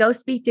always say, go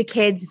speak to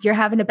kids if you're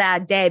having a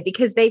bad day,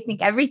 because they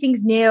think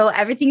everything's new,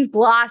 everything's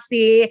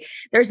glossy.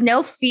 There's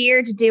no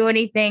fear to do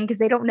anything because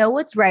they don't know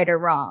what's right or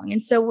wrong.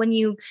 And so when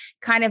you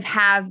kind of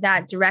have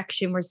that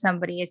direction where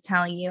somebody is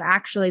telling you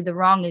actually the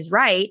wrong is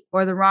right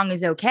or the wrong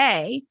is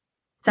okay,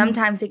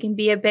 sometimes it can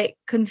be a bit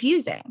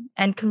confusing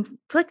and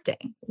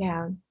conflicting.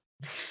 Yeah.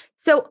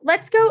 So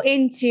let's go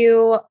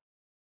into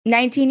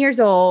 19 years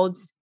old.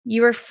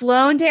 You were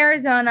flown to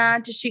Arizona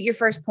to shoot your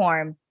first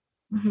porn.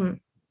 Mm-hmm.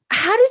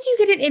 How did you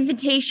get an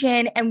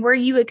invitation, and were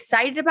you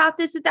excited about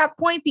this at that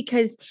point?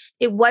 Because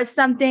it was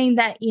something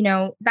that,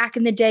 back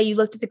in the day, you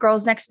looked at the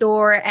Girls Next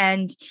Door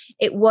and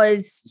it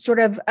was sort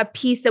of a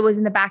piece that was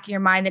in the back of your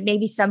mind that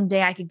maybe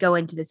someday I could go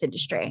into this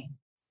industry.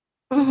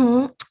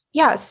 Mm-hmm.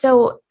 Yeah.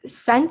 So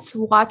since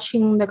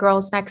watching the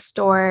Girls Next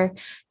Door,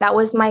 that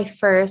was my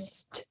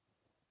first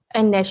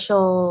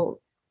initial,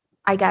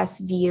 I guess,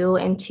 view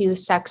into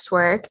sex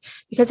work,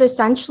 because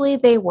essentially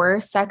they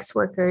were sex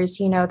workers.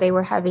 They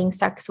were having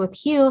sex with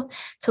Hugh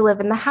to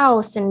live in the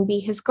house and be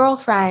his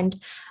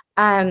girlfriend,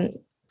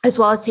 as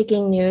well as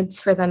taking nudes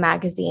for the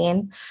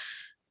magazine.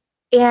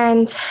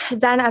 And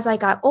then as I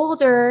got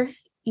older,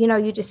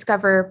 you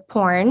discover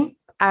porn,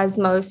 as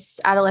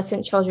most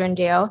adolescent children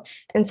do.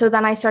 And so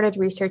then I started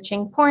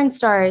researching porn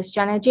stars,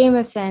 Jenna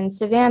Jameson,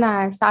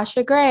 Savannah,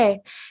 Sasha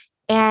Grey,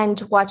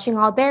 and watching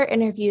all their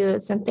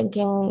interviews and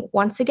thinking,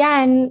 once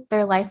again,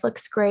 their life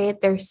looks great.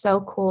 They're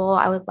so cool.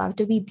 I would love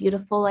to be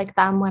beautiful like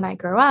them when I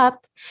grow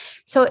up.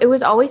 So it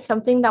was always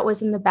something that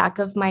was in the back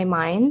of my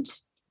mind.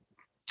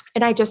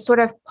 And I just sort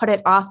of put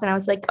it off, and I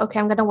was like, okay,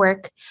 I'm going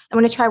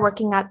to try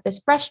working at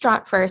this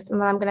restaurant first,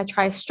 and then I'm going to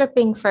try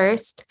stripping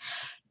first.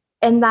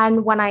 And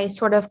then when I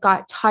sort of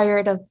got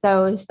tired of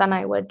those, then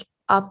I would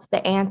up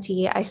the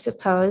ante, I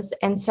suppose.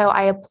 And so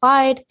I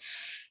applied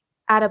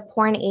at a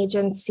porn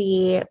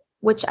agency,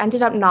 which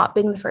ended up not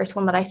being the first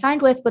one that I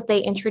signed with, but they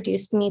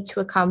introduced me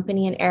to a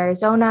company in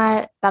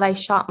Arizona that I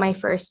shot my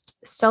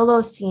first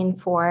solo scene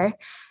for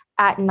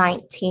at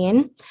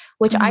 19,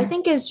 which I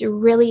think is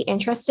really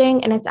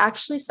interesting. And it's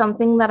actually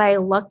something that I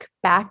look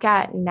back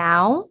at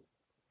now,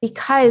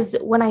 because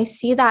when I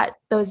see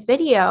those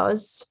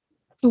videos,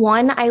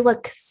 one, I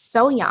look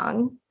so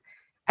young.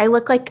 I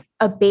look like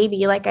a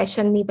baby, like I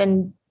shouldn't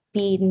even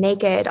be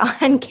naked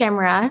on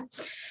camera.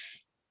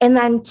 And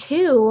then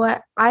two,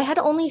 I had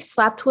only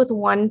slept with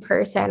one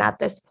person at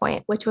this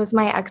point, which was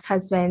my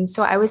ex-husband.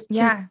 So I was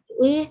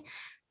completely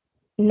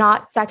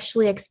not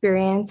sexually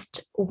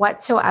experienced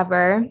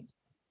whatsoever.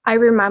 I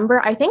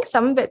remember, I think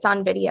some of it's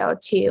on video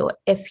too.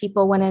 If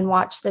people went and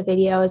watched the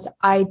videos,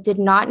 I did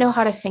not know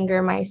how to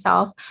finger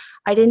myself.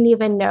 I didn't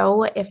even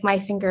know if my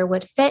finger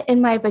would fit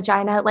in my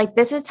vagina. Like,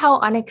 this is how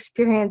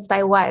unexperienced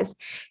I was.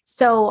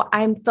 So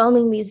I'm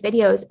filming these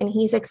videos, and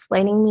he's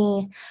explaining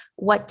me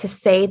what to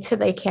say to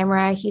the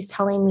camera. He's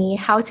telling me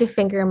how to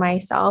finger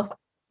myself.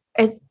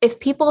 If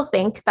people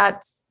think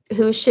that's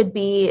who should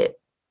be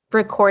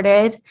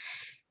recorded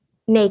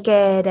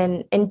naked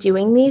and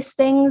doing these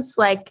things,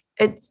 like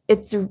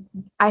it's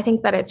I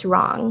think that it's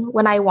wrong.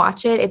 When I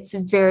watch it, it's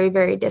very,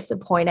 very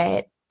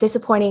disappointing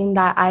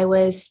that I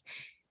was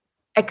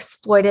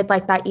exploited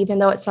like that, even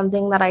though it's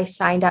something that I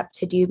signed up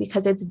to do,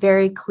 because it's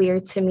very clear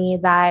to me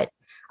that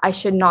I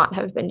should not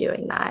have been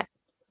doing that.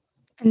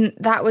 And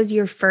that was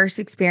your first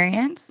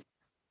experience?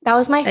 That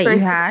was my first you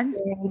had?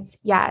 Experience.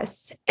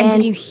 Yes.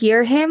 And did you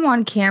hear him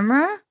on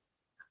camera?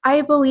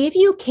 I believe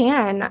you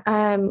can,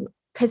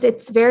 because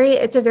it's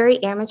a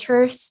very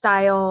amateur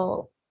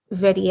style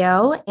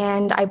video.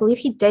 And I believe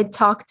he did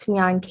talk to me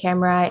on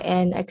camera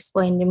and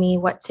explain to me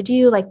what to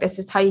do. Like, this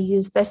is how you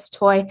use this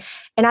toy.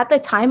 And at the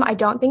time, I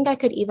don't think I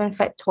could even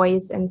fit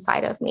toys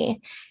inside of me.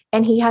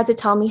 And he had to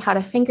tell me how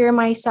to finger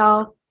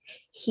myself.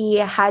 He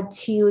had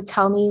to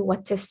tell me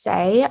what to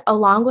say.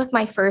 Along with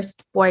my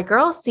first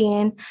boy-girl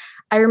scene,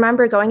 I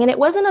remember going, and it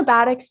wasn't a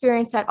bad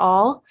experience at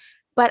all,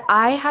 but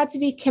I had to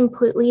be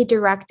completely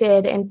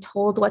directed and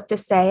told what to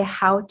say,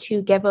 how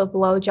to give a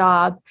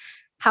blowjob,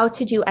 how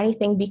to do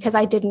anything, because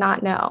I did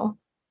not know.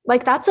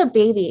 Like, that's a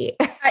baby.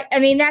 I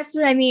mean, that's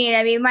what I mean.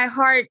 I mean, my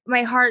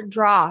heart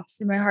drops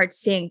and my heart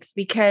sinks,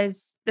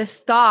 because the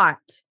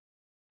thought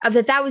of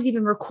that was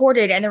even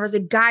recorded, and there was a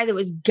guy that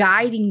was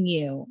guiding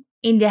you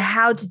into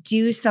how to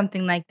do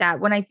something like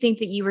that, when I think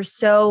that you were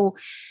so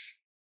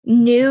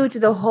new to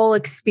the whole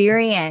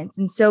experience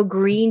and so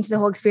green to the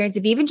whole experience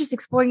of even just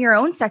exploring your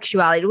own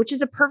sexuality, which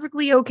is a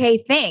perfectly okay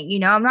thing. You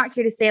know, I'm not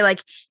here to say like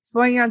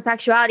exploring your own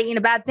sexuality ain't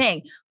a bad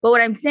thing. But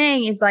what I'm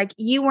saying is, like,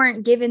 you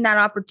weren't given that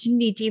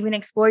opportunity to even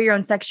explore your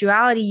own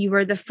sexuality. You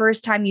were, the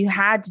first time you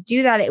had to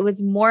do that, it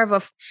was more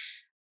of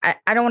I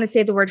don't want to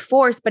say the word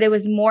force, but it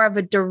was more of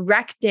a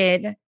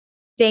directed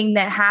thing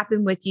that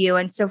happened with you.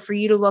 And so for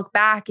you to look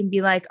back and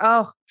be like,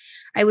 oh,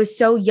 I was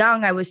so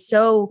young, I was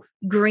so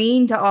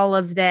green to all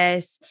of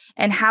this,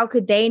 and how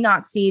could they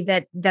not see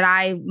that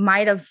I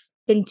might have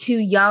been too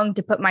young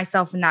to put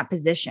myself in that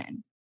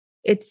position?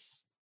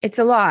 It's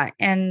a lot.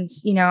 And,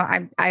 you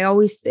know, I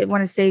always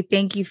want to say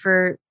thank you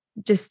for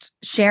just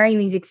sharing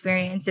these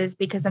experiences,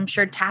 because I'm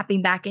sure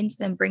tapping back into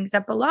them brings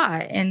up a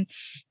lot, and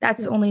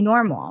that's only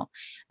normal.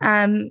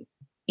 You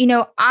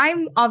know,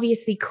 I'm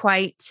obviously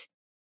quite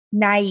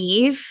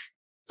naive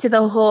to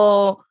the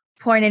whole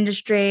porn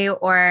industry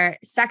or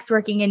sex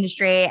working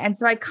industry. And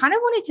so I kind of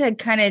wanted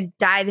to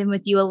dive in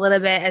with you a little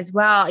bit as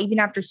well, even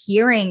after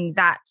hearing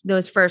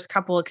those first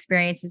couple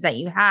experiences that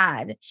you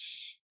had.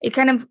 It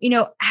kind of, you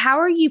know, how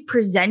are you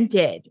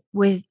presented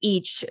with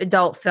each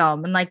adult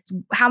film, and like,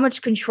 how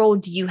much control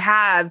do you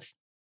have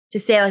to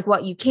say like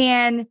what you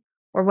can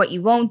or what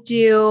you won't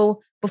do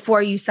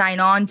before you sign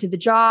on to the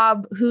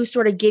job? Who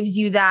sort of gives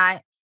you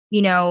that,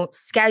 you know,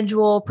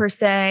 schedule per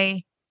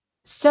se?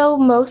 So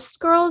most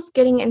girls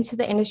getting into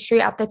the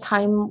industry at the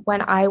time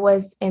when I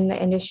was in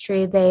the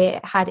industry,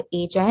 they had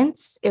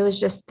agents. It was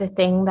just the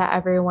thing that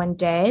everyone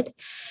did.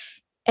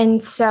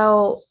 And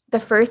so the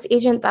first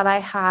agent that I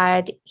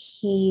had,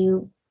 he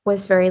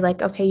was very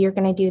like, okay, you're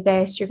going to do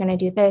this, you're going to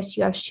do this,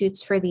 you have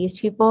shoots for these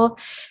people.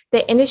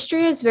 The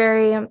industry is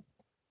very,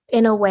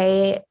 in a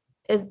way,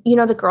 you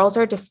know, the girls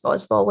are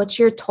disposable, which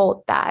you're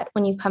told that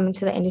when you come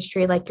into the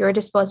industry, like, you're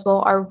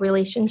disposable. Our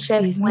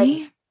relationship,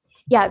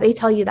 yeah, they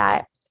tell you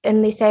that.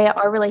 And they say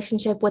our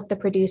relationship with the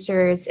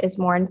producers is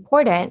more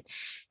important.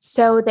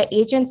 So the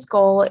agent's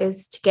goal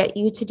is to get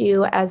you to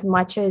do as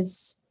much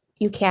as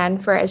you can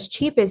for as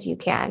cheap as you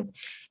can.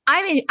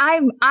 I mean,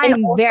 I'm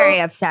also very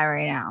upset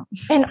right now.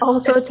 And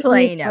also to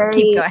let you know,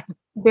 keep going.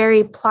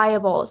 Very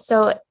pliable.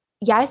 So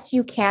yes,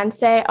 you can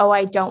say, oh,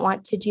 I don't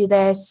want to do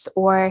this,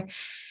 or,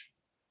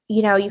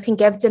 you know, you can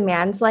give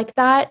demands like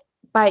that.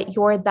 but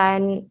you're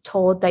then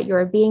told that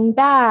you're being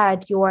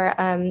bad, you're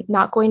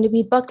not going to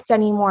be booked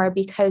anymore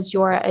because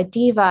you're a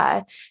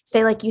diva.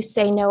 Say like you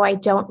say, no, I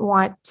don't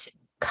want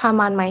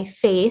come on my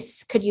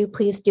face. Could you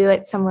please do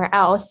it somewhere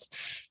else?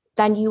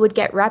 Then you would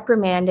get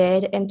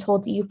reprimanded and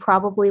told that you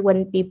probably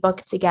wouldn't be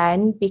booked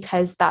again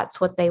because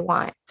that's what they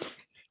want.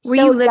 Were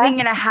you living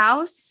in a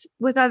house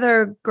with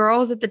other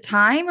girls at the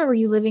time, or were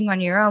you living on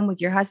your own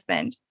with your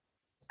husband?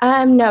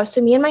 No.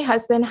 So me and my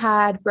husband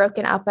had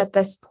broken up at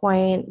this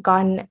point,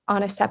 gone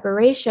on a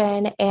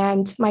separation,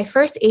 and my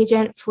first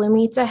agent flew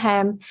me to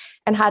him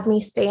and had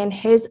me stay in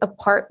his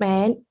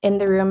apartment in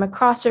the room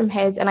across from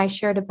his, and I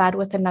shared a bed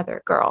with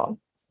another girl.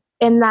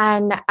 And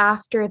then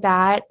after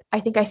that, I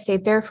think I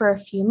stayed there for a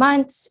few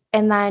months,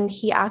 and then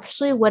he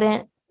actually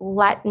wouldn't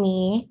let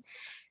me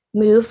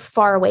move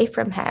far away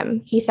from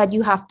him. He said,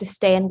 you have to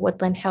stay in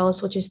Woodland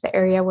Hills, which is the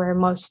area where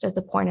most of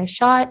the porn is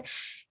shot,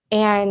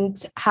 and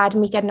had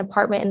me get an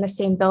apartment in the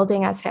same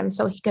building as him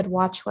so he could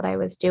watch what I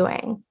was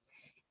doing.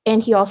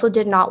 And he also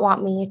did not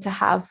want me to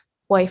have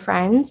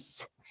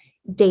boyfriends,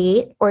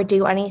 date, or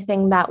do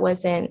anything that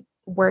wasn't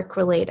work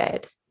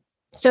related.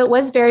 So it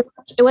was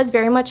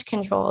very much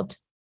controlled.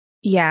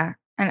 Yeah.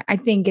 And I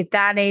think at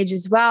that age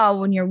as well,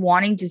 when you're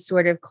wanting to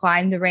sort of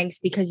climb the ranks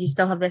because you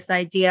still have this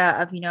idea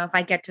of, if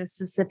I get to a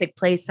specific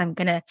place, I'm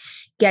going to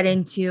get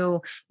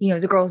into,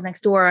 the girls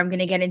next door, I'm going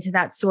to get into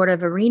that sort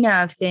of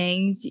arena of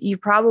things. You're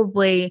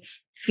probably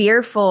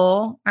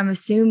fearful, I'm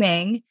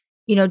assuming,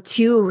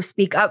 to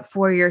speak up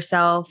for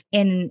yourself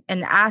in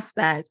an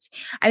aspect.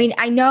 I mean,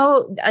 I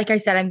know, like I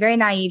said, I'm very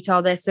naive to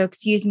all this, so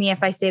excuse me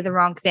if I say the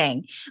wrong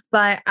thing,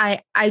 but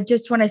I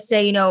just want to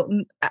say,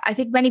 I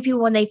think many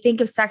people, when they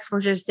think of sex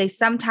workers, they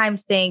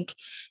sometimes think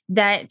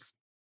that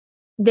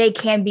they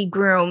can be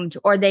groomed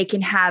or they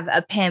can have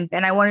a pimp.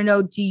 And I want to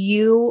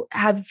know,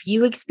 have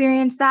you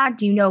experienced that?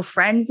 Do you know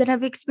friends that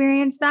have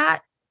experienced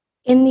that?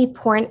 In the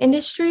porn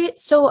industry,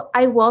 so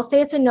I will say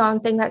it's a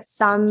known thing that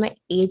some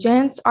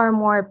agents are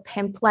more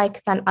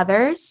pimp-like than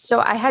others.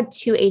 So I had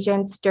two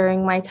agents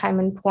during my time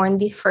in porn.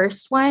 The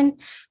first one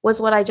was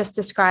what I just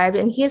described,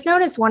 and he is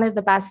known as one of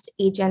the best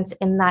agents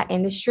in that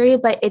industry,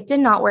 but it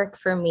did not work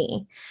for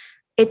me.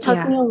 It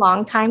took me a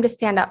long time to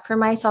stand up for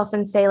myself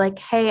and say like,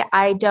 hey,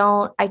 I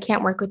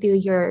can't work with you.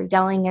 You're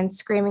yelling and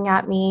screaming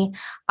at me.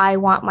 I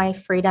want my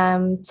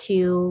freedom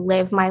to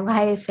live my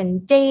life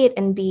and date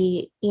and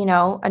be,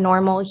 a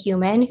normal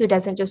human who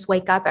doesn't just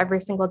wake up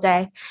every single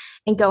day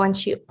and go and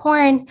shoot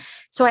porn.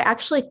 So I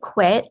actually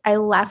quit. I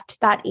left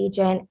that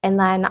agent, and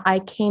then I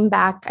came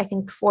back, I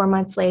think 4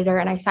 months later,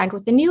 and I signed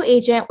with a new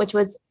agent, which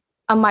was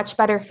a much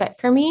better fit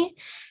for me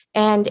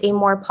and a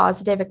more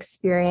positive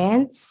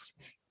experience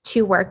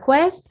to work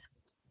with.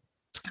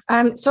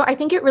 So I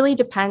think it really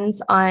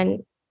depends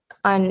on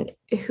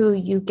who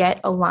you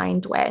get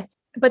aligned with.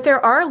 But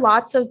there are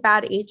lots of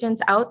bad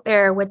agents out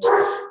there, which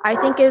I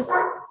think is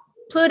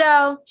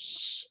Pluto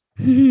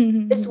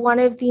is one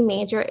of the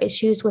major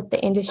issues with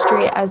the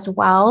industry as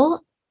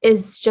well,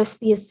 is just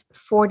these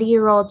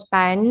 40-year-old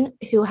men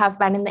who have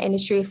been in the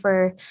industry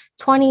for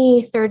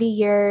 20, 30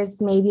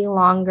 years, maybe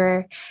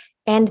longer,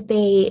 and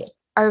they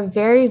are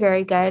very,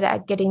 very good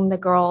at getting the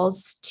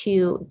girls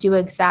to do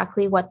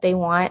exactly what they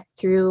want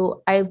through,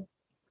 I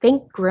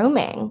think,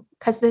 grooming.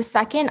 Because the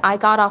second I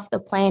got off the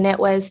plane, it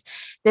was,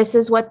 this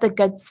is what the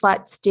good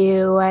sluts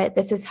do.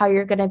 This is how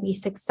you're going to be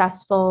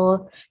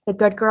successful. The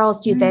good girls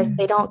do this.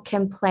 They don't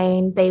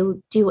complain. They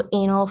do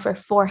anal for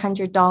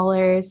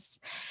 $400.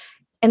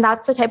 And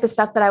that's the type of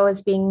stuff that I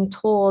was being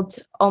told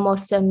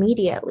almost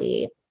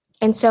immediately.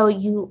 And so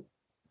you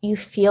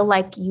feel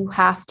like you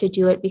have to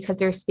do it because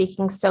they're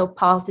speaking so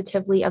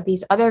positively of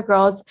these other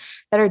girls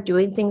that are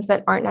doing things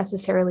that aren't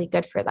necessarily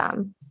good for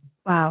them.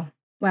 Wow.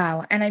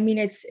 And I mean,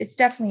 it's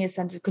definitely a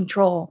sense of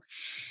control,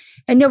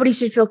 and nobody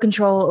should feel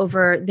control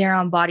over their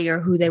own body or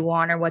who they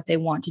want or what they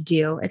want to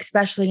do,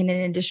 especially in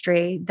an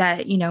industry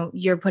that,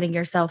 you're putting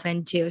yourself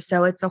into.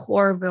 So it's a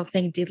horrible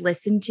thing to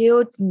listen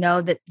to know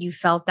that you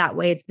felt that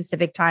way at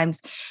specific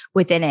times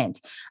within it.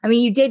 I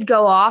mean, you did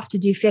go off to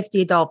do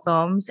 50 adult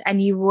films,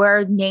 and you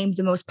were named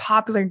the most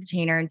popular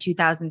entertainer in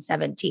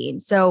 2017.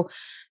 So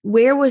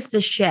where was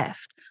the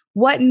shift?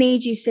 What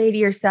made you say to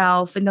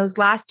yourself in those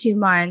last 2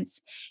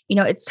 months,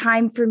 it's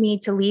time for me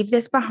to leave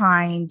this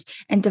behind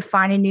and to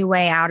find a new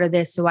way out of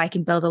this so I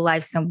can build a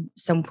life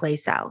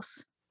someplace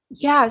else?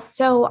 Yeah.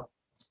 So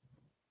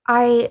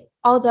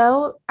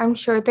although I'm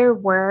sure there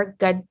were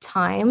good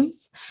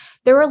times,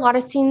 there were a lot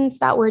of scenes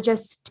that were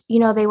just,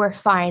 they were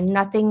fine.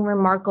 Nothing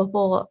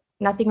remarkable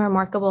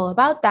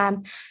about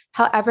them.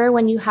 However,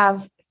 when you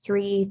have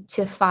 3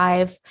 to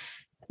 5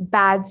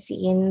 bad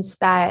scenes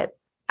that,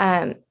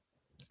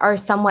 are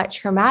somewhat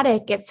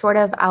traumatic, it sort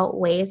of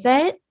outweighs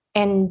it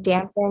and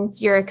dampens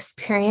your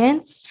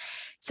experience.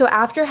 So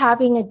after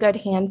having a good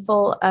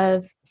handful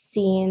of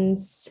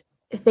scenes,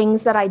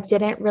 things that I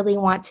didn't really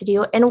want to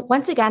do, and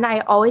once again,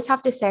 I always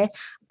have to say,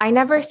 I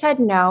never said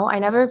no. I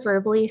never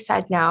verbally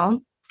said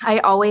no. I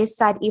always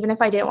said, even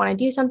if I didn't want to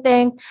do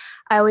something,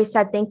 I always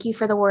said, thank you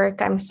for the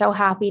work. I'm so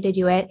happy to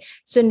do it.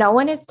 So no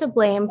one is to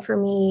blame for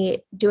me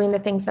doing the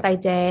things that I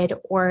did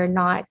or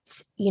not,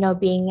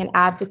 being an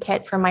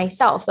advocate for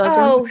myself. Those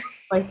are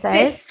my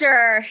choices.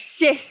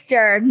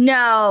 Sister,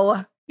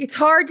 no. It's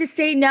hard to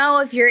say no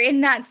if you're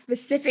in that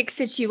specific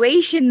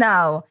situation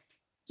though,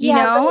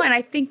 and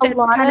I think that's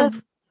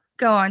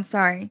go on,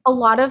 sorry. A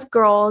lot of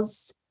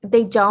girls,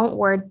 they don't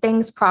word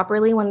things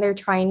properly when they're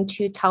trying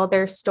to tell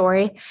their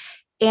story.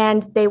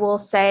 And they will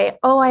say,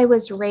 oh, I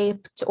was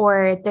raped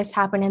or this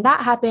happened and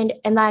that happened.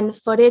 And then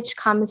footage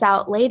comes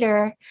out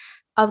later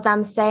of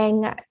them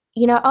saying,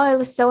 oh, I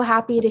was so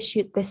happy to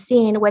shoot this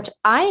scene, which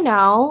I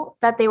know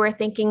that they were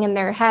thinking in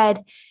their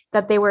head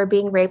that they were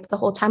being raped the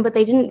whole time, but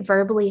they didn't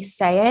verbally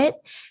say it.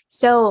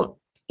 So,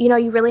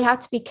 you really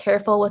have to be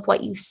careful with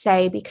what you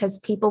say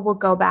because people will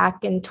go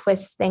back and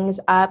twist things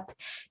up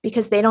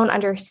because they don't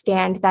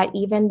understand that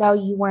even though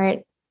you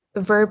weren't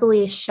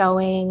verbally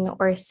showing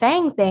or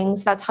saying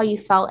things, that's how you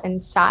felt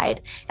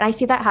inside. And I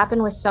see that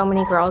happen with so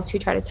many girls who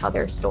try to tell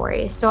their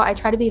story. So I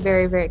try to be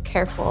very, very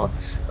careful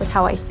with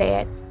how I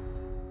say it.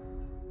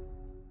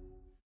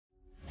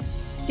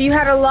 So you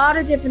had a lot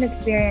of different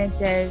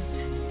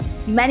experiences,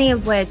 many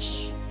of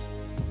which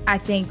I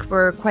think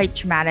were quite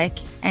traumatic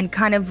and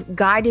kind of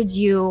guided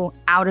you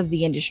out of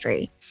the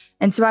industry.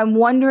 And so I'm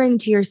wondering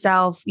to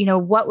yourself,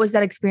 what was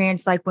that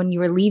experience like when you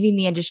were leaving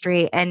the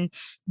industry? And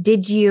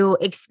did you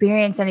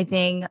experience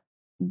anything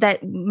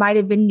that might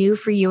have been new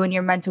for you in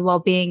your mental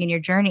well-being and your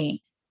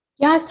journey?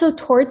 Yeah. So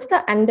towards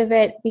the end of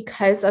it,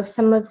 because of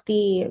some of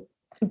the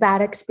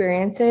bad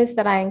experiences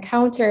that I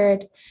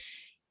encountered,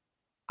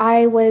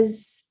 I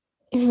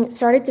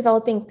started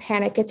developing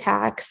panic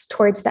attacks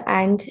towards the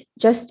end.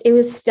 It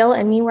was still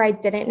in me where I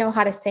didn't know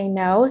how to say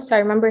no. So I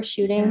remember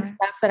shooting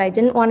stuff that I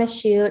didn't want to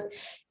shoot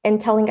and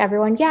telling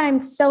everyone, yeah,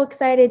 I'm so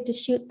excited to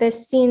shoot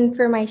this scene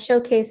for my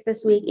showcase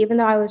this week, even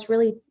though I was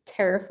really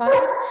terrified.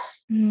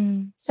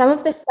 Some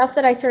of the stuff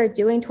that I started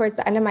doing towards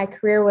the end of my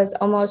career was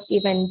almost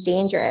even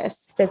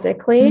dangerous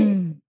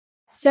physically.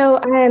 So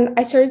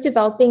I started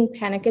developing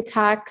panic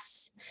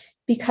attacks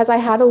because I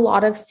had a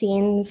lot of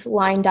scenes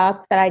lined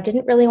up that I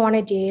didn't really want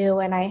to do.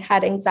 And I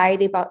had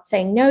anxiety about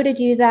saying no to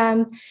do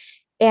them.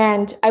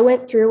 And I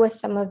went through with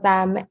some of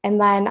them. And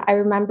then I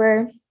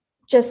remember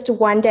just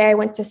one day I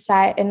went to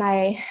set and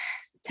I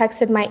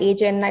texted my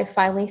agent and I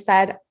finally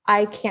said,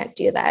 I can't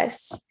do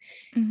this.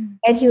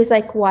 And he was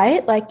like,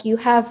 what? Like, you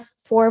have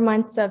 4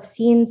 months of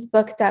scenes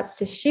booked up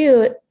to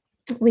shoot.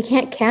 We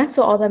can't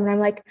cancel all of them. And I'm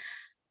like,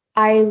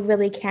 I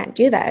really can't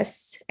do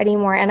this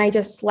anymore. And I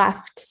just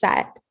left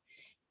set.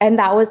 And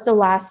that was the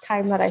last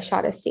time that I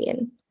shot a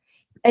scene.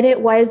 And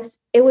it was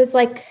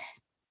like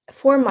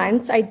 4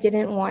 months I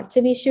didn't want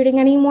to be shooting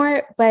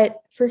anymore. But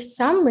for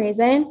some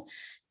reason,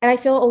 and I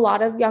feel a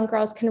lot of young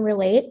girls can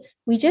relate,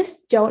 we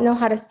just don't know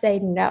how to say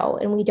no.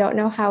 And we don't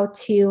know how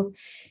to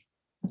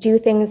do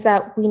things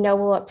that we know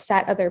will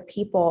upset other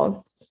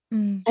people.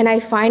 And I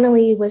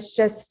finally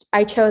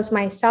I chose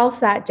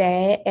myself that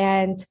day.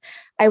 And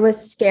I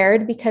was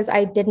scared because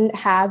I didn't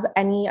have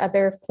any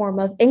other form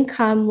of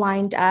income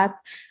lined up.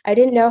 I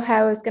didn't know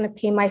how I was going to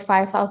pay my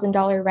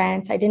 $5,000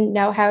 rent. I didn't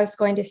know how I was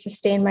going to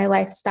sustain my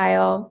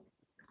lifestyle.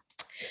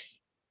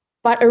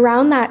 But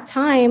around that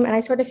time, and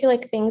I sort of feel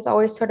like things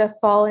always sort of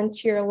fall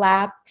into your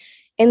lap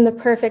in the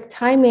perfect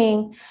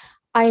timing,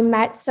 I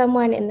met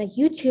someone in the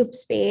YouTube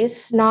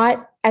space,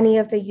 not any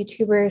of the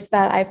YouTubers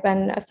that I've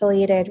been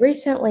affiliated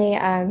recently,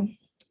 and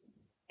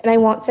I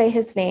won't say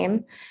his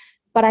name,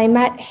 but I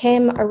met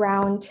him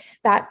around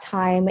that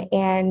time,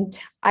 and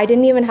I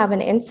didn't even have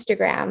an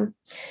Instagram.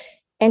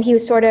 And he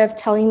was sort of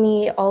telling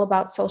me all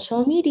about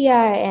social media.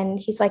 And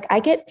he's like, I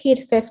get paid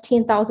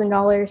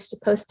 $15,000 to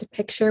post a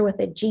picture with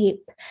a Jeep.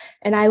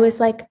 And I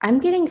was like, I'm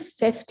getting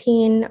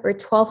 $1,500 or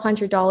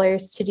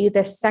 $1,200 to do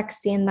this sex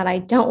scene that I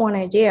don't want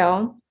to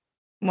do.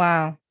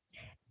 Wow.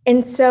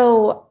 And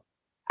so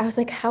I was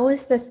like, how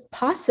is this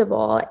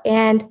possible?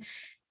 And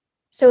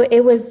so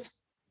it was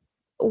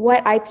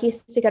what I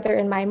pieced together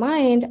in my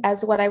mind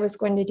as what I was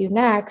going to do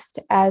next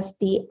as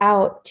the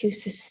out to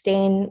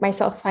sustain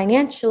myself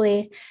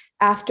financially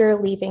after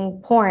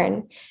leaving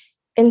porn.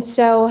 And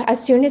so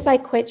as soon as I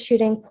quit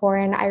shooting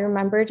porn, I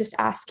remember just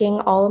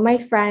asking all of my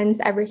friends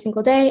every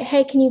single day,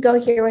 hey, can you go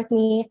here with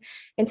me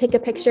and take a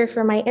picture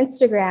for my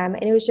Instagram?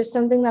 And it was just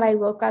something that I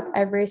woke up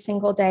every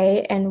single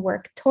day and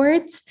worked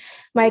towards.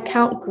 My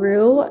account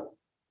grew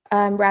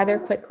rather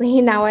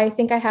quickly. Now I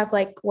think I have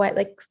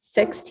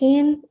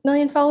 16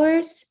 million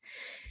followers,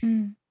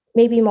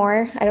 maybe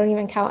more. I don't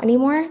even count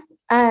anymore.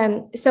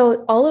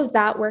 So all of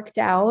that worked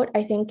out.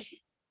 I think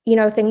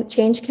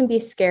change can be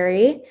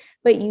scary,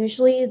 but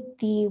usually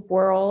the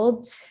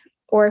world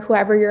or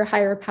whoever your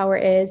higher power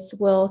is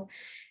will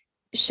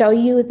show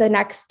you the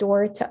next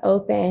door to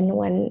open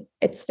when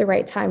it's the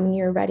right time and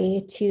you're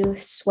ready to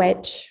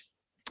switch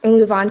and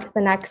move on to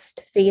the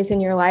next phase in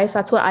your life.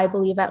 That's what I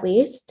believe, at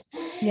least.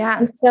 Yeah.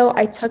 And so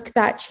I took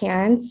that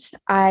chance.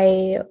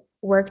 I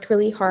worked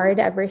really hard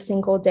every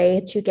single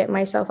day to get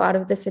myself out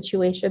of the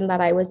situation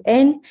that I was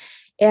in.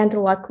 And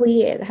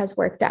luckily it has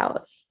worked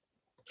out.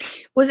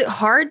 Was it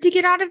hard to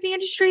get out of the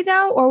industry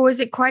though? Or was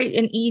it quite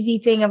an easy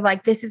thing of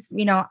like, this is,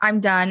 I'm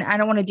done. I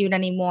don't want to do it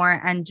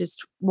anymore and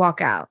just walk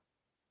out?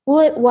 Well,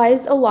 it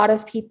was a lot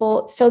of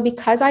people. So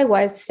because I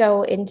was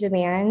so in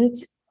demand,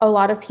 a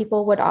lot of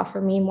people would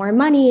offer me more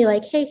money,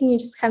 like, hey, can you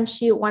just come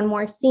shoot one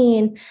more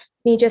scene?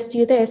 Can you just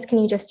do this? Can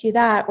you just do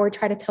that? Or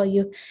try to tell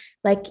you,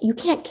 like, you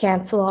can't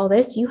cancel all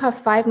this. You have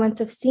 5 months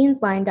of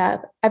scenes lined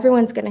up.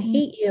 Everyone's going to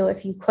hate you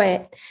if you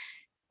quit.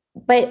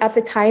 But at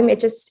the time,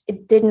 it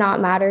did not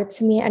matter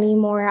to me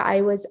anymore.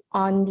 I was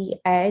on the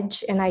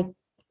edge and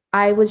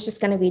I was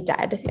just going to be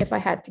dead if I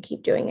had to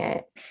keep doing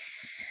it.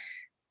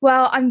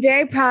 Well, I'm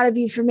very proud of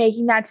you for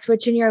making that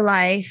switch in your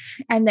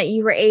life and that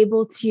you were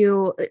able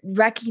to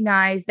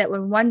recognize that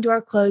when one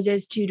door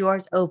closes, two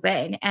doors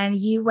open, and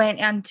you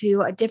went onto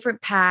a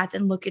different path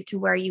and look into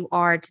where you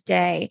are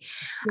today.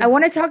 Yeah. I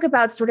want to talk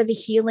about sort of the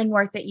healing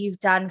work that you've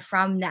done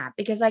from that,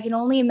 because I can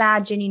only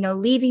imagine,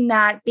 leaving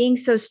that, being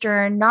so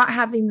stern, not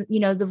having,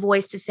 the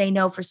voice to say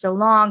no for so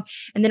long,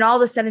 and then all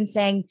of a sudden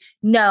saying,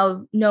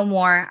 no, no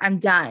more, I'm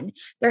done.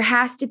 There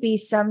has to be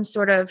some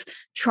sort of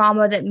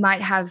trauma that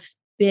might have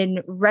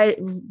been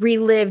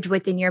relived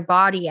within your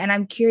body. And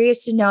I'm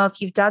curious to know if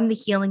you've done the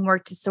healing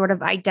work to sort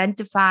of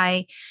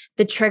identify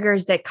the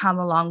triggers that come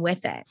along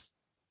with it.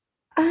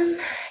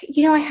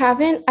 I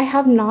haven't. I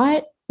have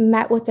not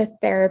met with a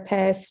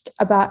therapist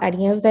about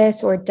any of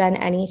this or done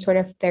any sort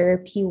of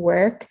therapy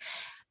work.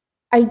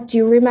 I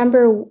do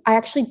remember I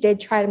actually did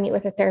try to meet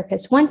with a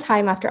therapist one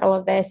time after all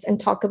of this and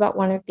talk about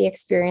one of the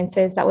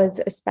experiences that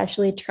was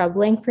especially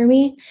troubling for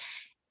me.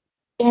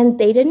 And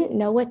they didn't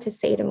know what to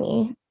say to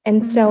me.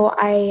 And so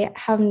I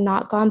have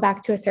not gone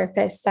back to a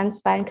therapist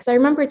since then, because I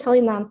remember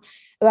telling them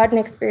about an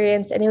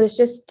experience and it was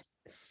just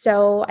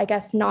so, I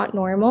guess, not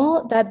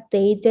normal that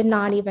they did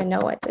not even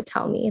know what to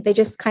tell me. They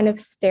just kind of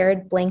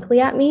stared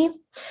blankly at me,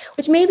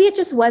 which maybe it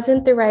just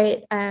wasn't the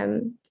right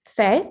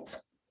fit.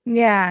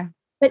 Yeah.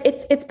 But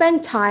it's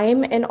been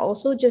time, and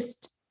also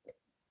just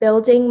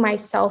building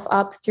myself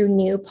up through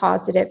new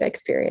positive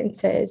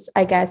experiences,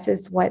 I guess,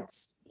 is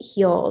what's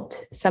healed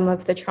some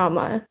of the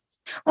trauma.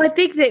 Well, I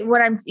think that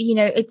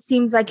it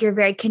seems like you're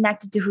very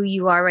connected to who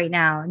you are right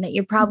now, and that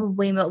you're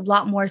probably a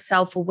lot more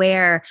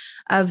self-aware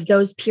of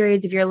those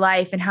periods of your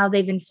life and how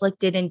they've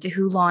inflicted into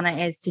who Lana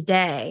is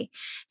today.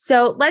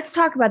 So let's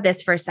talk about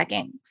this for a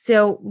second.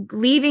 So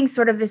leaving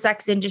sort of the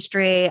sex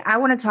industry, I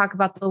want to talk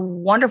about the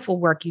wonderful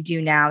work you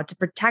do now to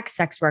protect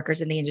sex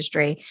workers in the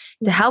industry,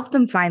 to help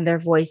them find their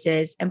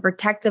voices and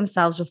protect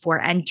themselves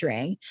before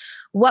entering.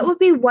 What would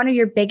be one of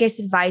your biggest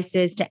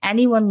advices to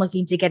anyone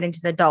looking to get into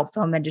the adult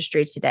film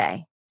industry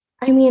today?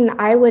 I mean,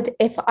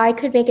 if I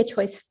could make a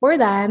choice for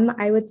them,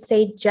 I would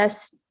say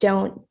just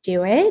don't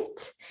do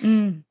it.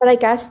 But I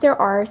guess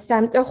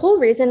the whole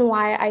reason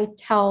why I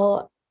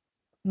tell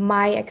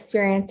my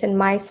experience and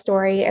my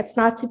story, it's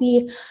not to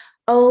be,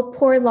 oh,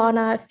 poor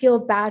Lana, feel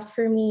bad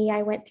for me,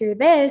 I went through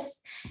this.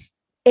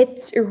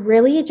 It's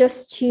really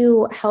just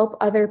to help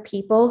other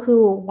people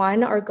who,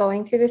 one, are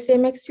going through the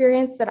same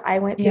experience that I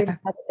went through, that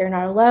they're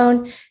not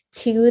alone.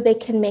 Two, they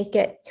can make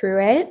it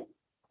through it.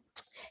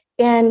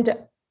 And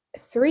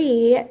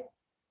three,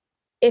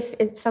 if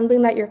it's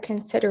something that you're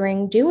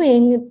considering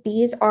doing,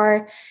 these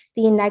are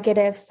the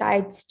negative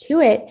sides to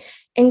it.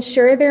 And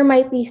sure, there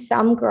might be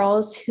some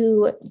girls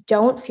who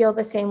don't feel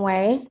the same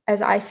way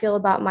as I feel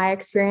about my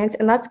experience,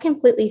 and that's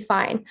completely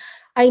fine.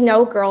 I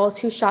know girls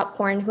who shot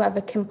porn who have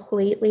a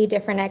completely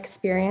different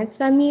experience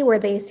than me, where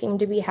they seem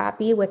to be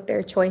happy with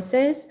their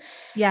choices.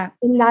 Yeah.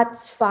 And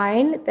that's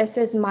fine. This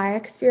is my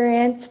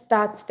experience.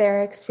 That's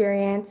their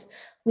experience.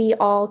 We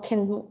all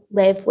can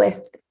live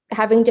with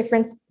having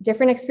different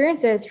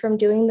experiences from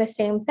doing the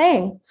same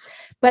thing.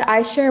 But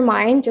I share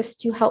mine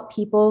just to help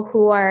people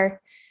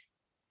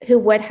who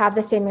would have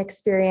the same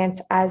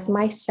experience as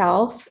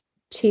myself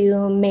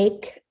to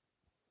make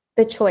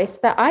the choice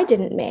that I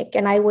didn't make.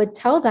 And I would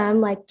tell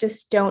them, like,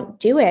 just don't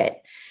do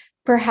it.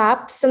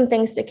 Perhaps some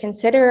things to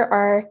consider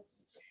are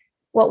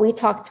what we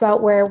talked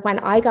about, where when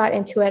I got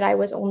into it, I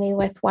was only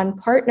with one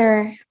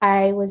partner.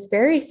 I was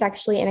very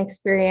sexually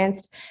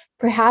inexperienced.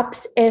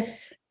 Perhaps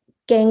if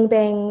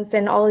gangbangs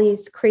and all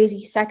these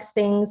crazy sex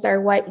things are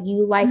what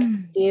you like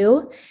to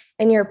do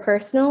in your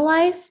personal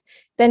life,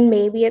 then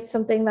maybe it's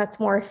something that's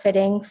more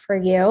fitting for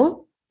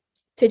you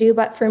to do.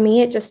 But for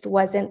me, it just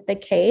wasn't the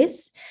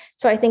case.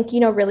 So I think,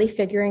 really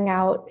figuring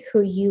out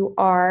who you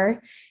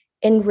are,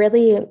 and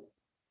really,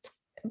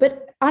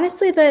 but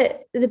honestly,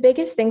 the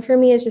biggest thing for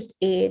me is just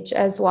age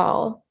as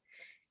well.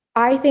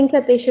 I think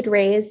that they should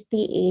raise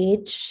the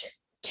age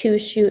to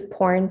shoot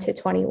porn to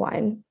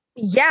 21.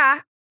 Yeah.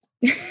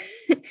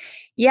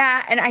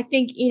 Yeah. And I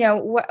think,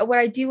 what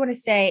I do want to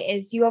say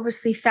is you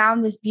obviously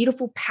found this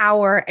beautiful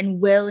power and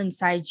will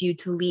inside you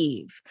to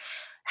leave.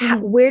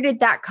 Where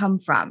did that come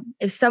from?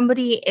 If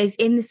somebody is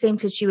in the same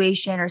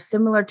situation or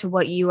similar to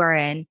what you are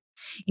in,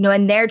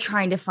 and they're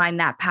trying to find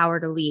that power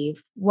to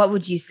leave, what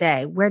would you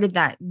say? Where did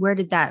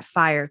that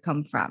fire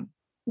come from?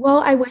 Well,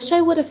 I wish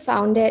I would have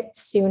found it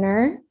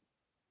sooner.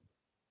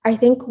 I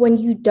think when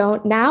you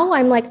don't, now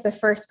I'm like the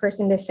first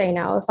person to say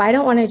no. If I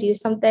don't want to do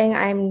something,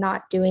 I'm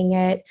not doing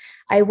it.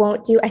 I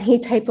won't do any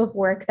type of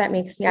work that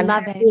makes me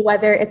Love unhappy, it.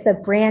 whether it's a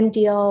brand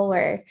deal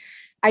or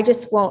I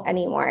just won't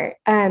anymore.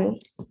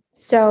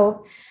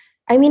 So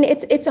I mean,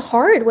 it's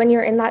hard when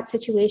you're in that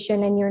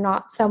situation and you're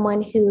not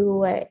someone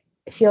who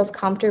feels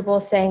comfortable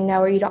saying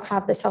no, or you don't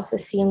have the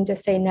self-esteem to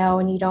say no,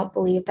 and you don't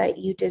believe that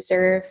you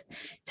deserve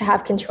to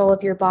have control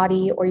of your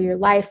body or your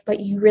life, but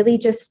you really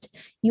just,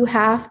 you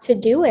have to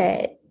do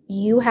it.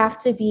 You have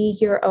to be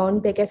your own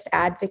biggest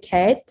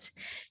advocate.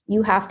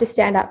 You have to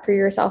stand up for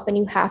yourself and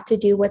you have to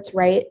do what's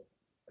right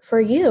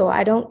for you.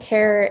 I don't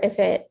care if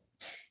it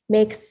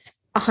makes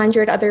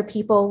 100 other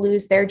people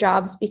lose their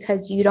jobs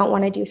because you don't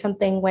want to do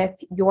something with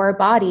your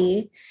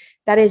body.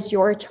 That is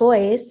your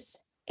choice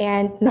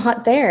and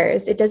not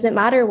theirs. It doesn't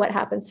matter what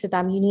happens to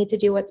them. You need to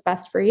do what's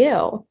best for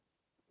you.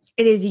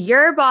 It is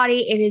your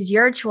body. It is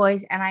your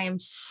choice. And I am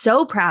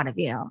so proud of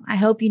you. I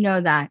hope you know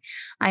that.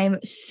 I am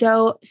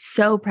so,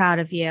 so proud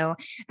of you.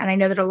 And I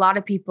know that a lot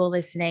of people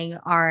listening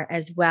are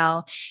as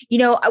well. You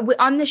know,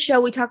 on the show,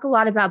 we talk a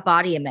lot about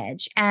body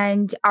image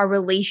and our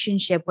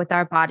relationship with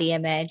our body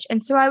image.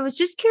 And so I was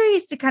just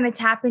curious to kind of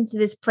tap into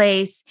this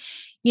place.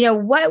 You know,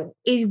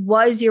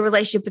 was your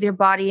relationship with your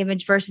body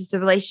image versus the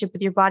relationship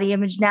with your body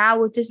image now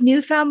with this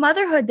newfound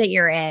motherhood that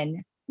you're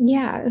in?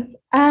 Yeah.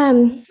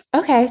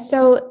 Okay.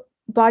 So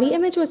body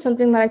image was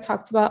something that I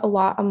talked about a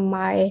lot on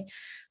my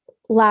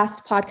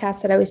last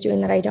podcast that I was doing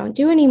that I don't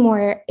do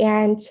anymore.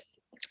 And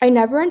I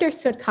never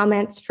understood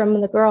comments from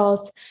the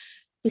girls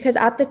because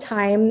at the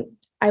time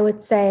I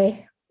would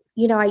say,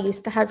 you know, I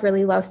used to have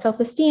really low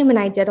self-esteem and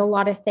I did a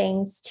lot of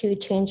things to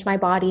change my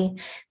body.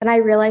 And I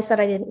realized that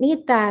I didn't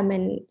need them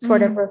and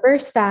sort of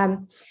reverse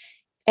them.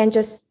 And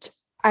just,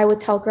 I would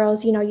tell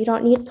girls, you know, you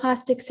don't need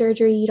plastic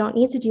surgery. You don't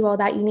need to do all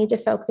that. You need to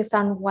focus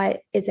on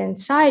what is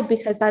inside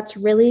because that's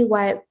really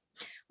what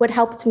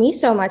helped me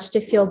so much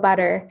to feel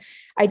better.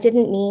 I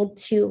didn't need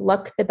to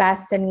look the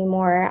best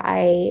anymore.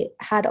 I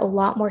had a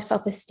lot more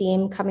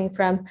self-esteem coming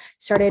from,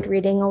 started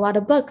reading a lot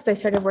of books. I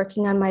started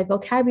working on my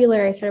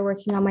vocabulary. I started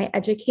working on my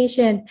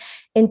education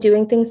and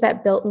doing things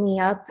that built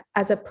me up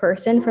as a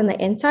person from the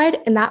inside.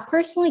 And that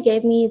personally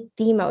gave me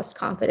the most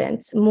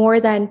confidence, more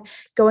than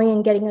going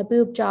and getting a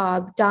boob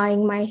job,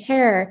 dyeing my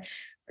hair,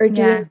 or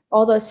doing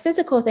all those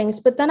physical things.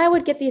 But then I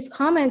would get these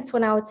comments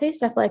when I would say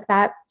stuff like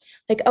that,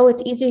 like, oh,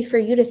 it's easy for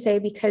you to say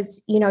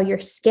because, you know, you're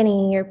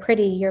skinny, you're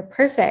pretty, you're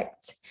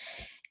perfect.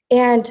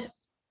 And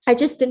I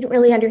just didn't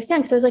really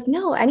understand because I was like,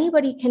 no,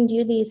 anybody can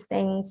do these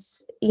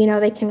things. You know,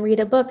 they can read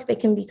a book, they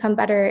can become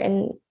better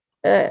in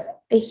a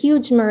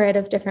huge myriad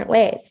of different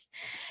ways.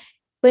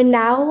 But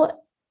now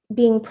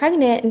being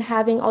pregnant and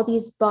having all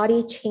these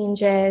body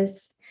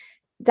changes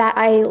that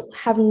I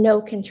have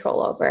no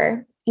control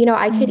over, you know,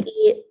 I could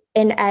eat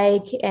an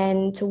egg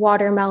and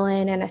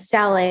watermelon and a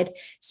salad,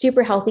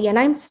 super healthy. And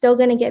I'm still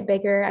going to get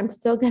bigger. I'm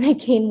still going to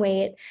gain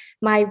weight.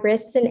 My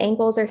wrists and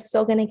ankles are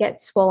still going to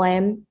get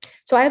swollen.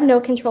 So I have no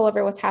control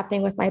over what's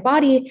happening with my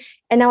body.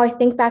 And now I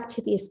think back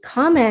to these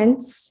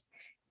comments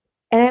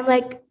and I'm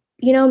like,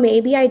 you know,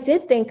 maybe I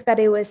did think that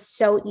it was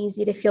so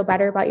easy to feel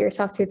better about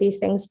yourself through these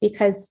things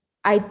because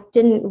I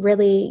didn't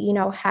really, you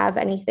know, have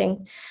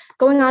anything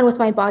going on with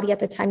my body at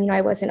the time. You know, I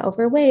wasn't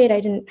overweight.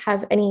 I didn't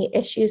have any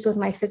issues with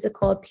my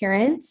physical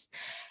appearance.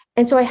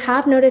 And so I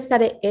have noticed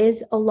that it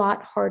is a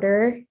lot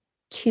harder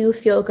to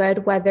feel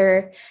good,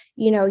 whether,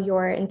 you know,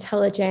 you're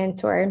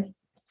intelligent or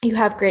you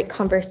have great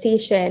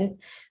conversation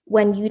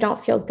when you don't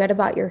feel good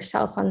about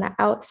yourself on the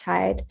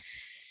outside.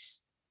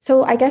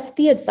 So I guess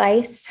the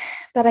advice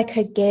that I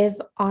could give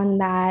on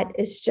that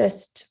is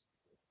just,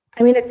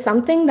 I mean, it's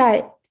something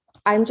that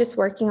I'm just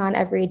working on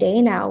every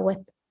day now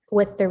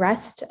with the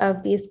rest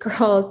of these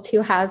girls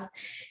who have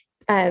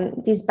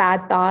these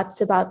bad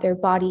thoughts about their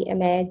body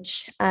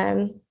image.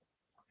 And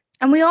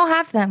we all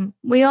have them.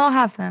 We all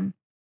have them.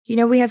 You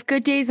know, we have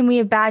good days and we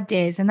have bad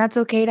days, and that's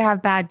okay to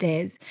have bad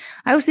days.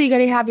 I also, you got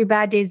to have your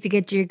bad days to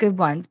get to your good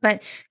ones.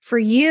 But for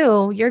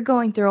you, you're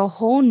going through a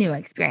whole new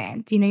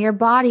experience. You know, your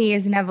body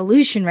is an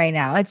evolution right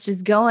now. It's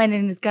just going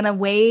and it's going to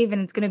wave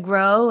and it's going to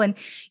grow. And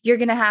you're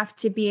going to have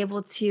to be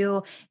able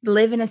to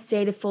live in a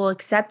state of full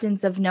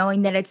acceptance of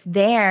knowing that it's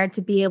there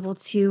to be able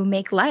to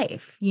make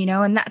life, you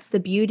know, and that's the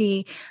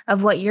beauty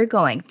of what you're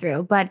going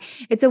through. But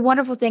it's a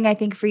wonderful thing, I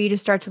think, for you to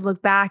start to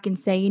look back and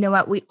say, you know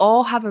what, we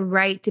all have a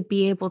right to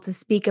be able to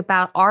speak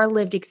about our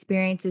lived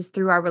experiences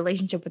through our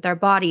relationship with our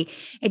body.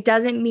 It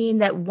doesn't mean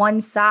that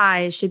one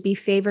size should be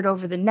favored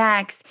over the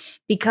next,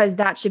 because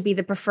that should be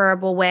the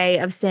preferable way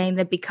of saying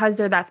that because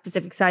they're that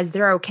specific size,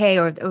 they're okay,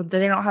 or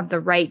they don't have the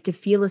right to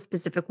feel a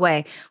specific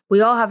way.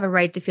 We all have a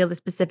right to feel a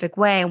specific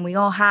way, and we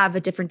all have a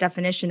different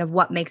definition of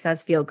what makes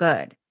us feel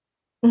good.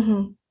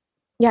 Mm-hmm.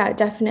 Yeah,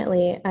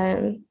 definitely.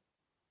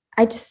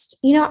 I just,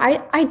 you know,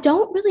 I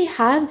don't really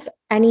have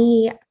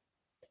any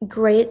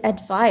great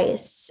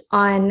advice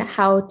on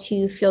how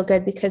to feel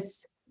good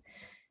because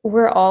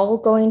we're all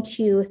going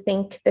to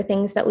think the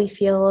things that we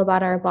feel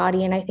about our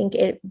body. And I think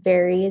it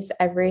varies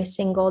every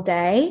single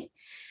day.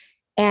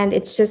 And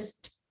it's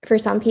just, For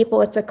some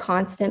people, it's a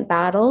constant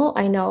battle.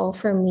 I know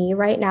for me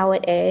right now,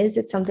 it is.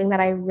 It's something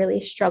that I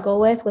really struggle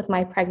with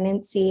my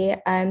pregnancy.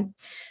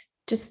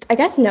 Just, I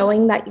guess,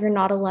 knowing that you're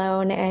not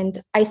alone. And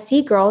I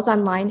see girls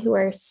online who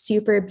are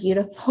super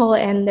beautiful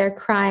and they're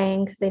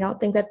crying because they don't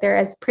think that they're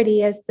as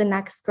pretty as the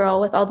next girl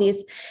with all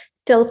these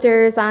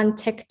filters on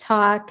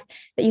TikTok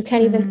that you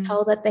can't even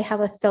tell that they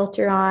have a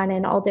filter on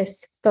and all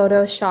this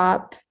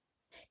Photoshop.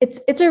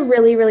 It's a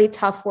really, really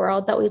tough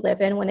world that we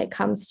live in when it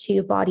comes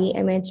to body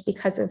image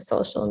because of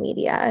social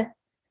media.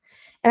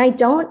 And I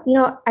don't,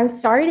 I'm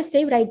sorry to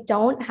say, but I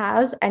don't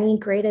have any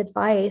great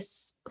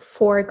advice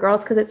for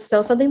girls because it's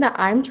still something that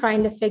I'm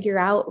trying to figure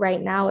out right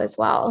now as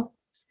well.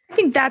 I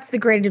think that's the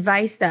great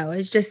advice, though,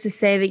 is just to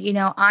say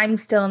that, I'm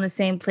still in the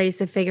same place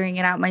of figuring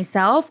it out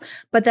myself,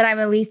 but that I'm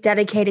at least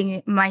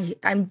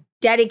I'm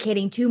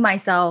dedicating to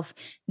myself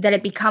that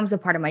it becomes a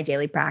part of my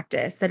daily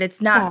practice, that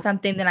it's not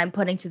something that I'm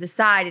putting to the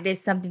side. It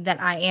is something that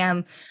I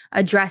am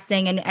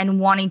addressing and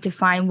wanting to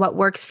find what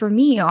works for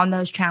me on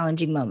those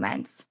challenging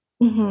moments.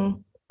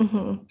 Mm-hmm.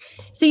 Mm-hmm.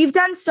 So you've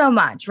done so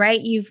much, right?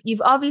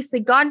 You've obviously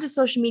gone to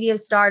social media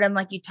stardom,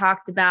 like you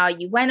talked about.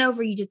 You went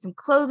over, you did some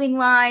clothing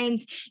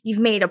lines, you've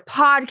made a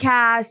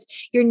podcast.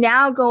 You're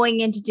now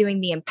going into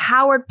doing the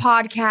Empowered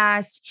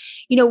podcast.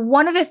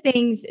 One of the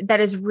things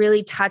that has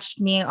really touched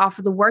me off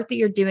of the work that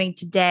you're doing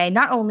today,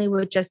 not only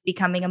with just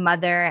becoming a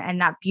mother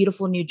and that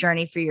beautiful new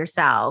journey for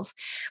yourself,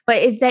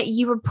 but is that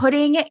you were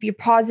putting your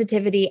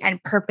positivity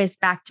and purpose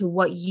back to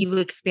what you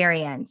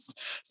experienced.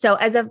 So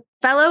as a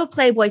fellow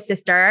Playboy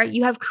sister,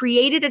 you have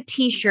created a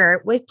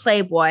t-shirt with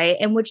Playboy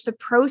in which the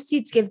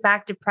proceeds give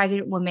back to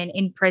pregnant women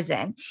in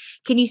prison.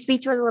 Can you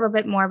speak to us a little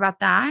bit more about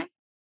that?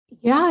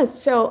 Yeah.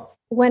 So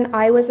when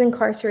I was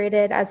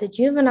incarcerated as a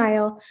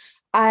juvenile,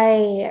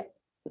 I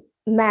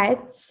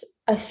met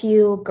a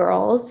few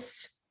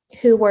girls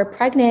who were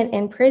pregnant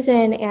in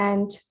prison,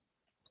 and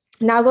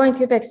now going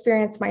through the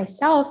experience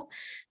myself,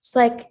 it's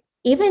like,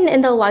 even in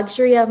the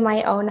luxury of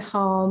my own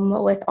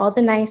home with all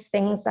the nice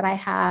things that I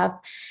have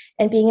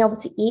and being able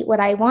to eat what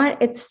I want,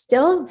 it's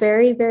still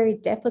very, very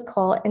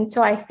difficult. And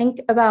so I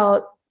think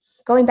about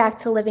going back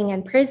to living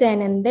in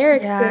prison and their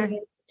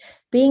experience,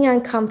 being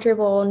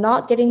uncomfortable,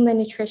 not getting the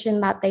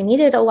nutrition that they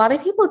needed. A lot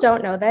of people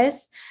don't know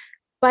this,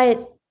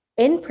 but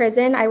in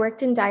prison, I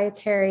worked in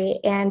dietary,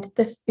 and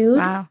the food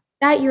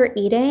that you're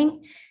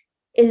eating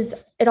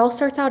it all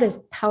starts out as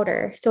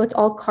powder. So it's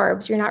all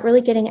carbs. You're not really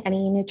getting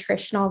any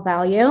nutritional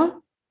value.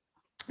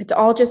 It's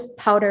all just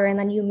powder. And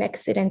then you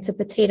mix it into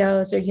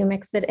potatoes or you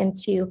mix it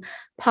into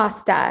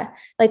pasta.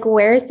 Like,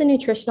 where's the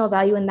nutritional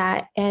value in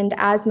that? And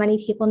as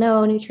many people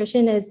know,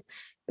 nutrition is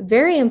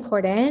very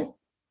important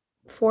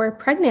for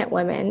pregnant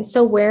women.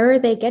 So where are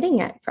they getting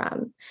it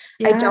from?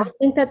 I don't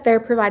think that they're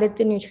provided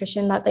the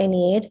nutrition that they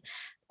need.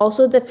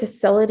 Also, the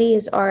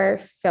facilities are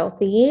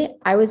filthy.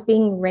 I was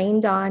being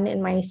rained on in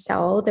my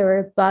cell. There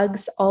were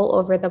bugs all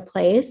over the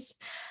place.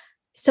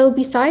 So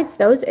besides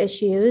those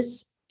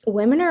issues,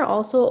 women are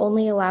also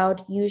only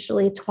allowed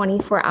usually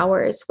 24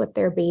 hours with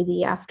their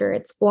baby after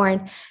it's born.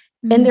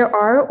 Mm-hmm. And there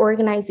are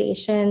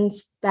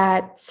organizations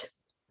that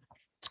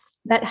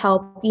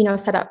help,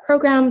 set up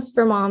programs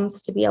for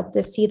moms to be able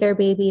to see their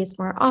babies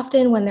more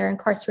often when they're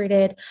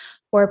incarcerated,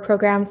 or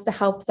programs to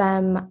help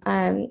them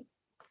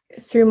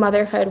through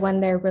motherhood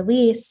when they're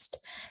released,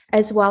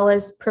 as well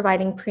as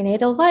providing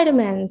prenatal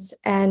vitamins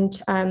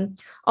and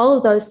all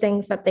of those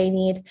things that they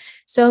need.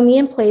 So me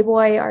and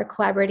Playboy are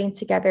collaborating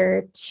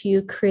together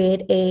to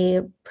create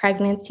a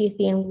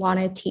pregnancy-themed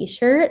Lana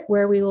t-shirt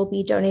where we will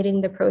be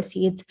donating the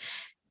proceeds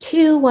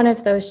to one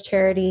of those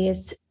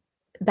charities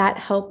that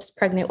helps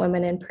pregnant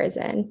women in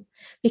prison.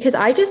 Because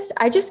I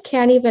just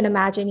can't even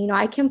imagine,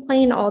 I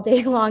complain all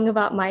day long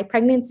about my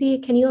pregnancy.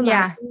 Can you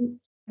imagine? Yeah.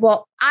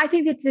 Well, I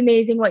think it's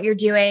amazing what you're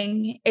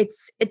doing.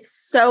 It's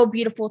so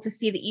beautiful to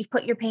see that you've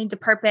put your pain to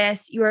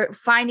purpose. You're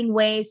finding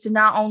ways to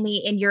not only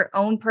in your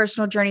own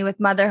personal journey with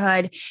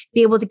motherhood,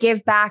 be able to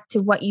give back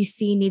to what you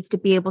see needs to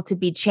be able to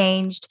be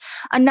changed.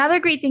 Another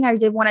great thing I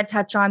did want to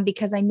touch on,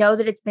 because I know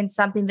that it's been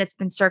something that's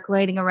been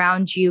circulating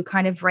around you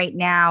kind of right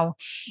now,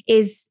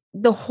 is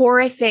the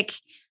horrific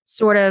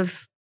sort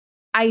of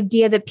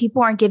idea that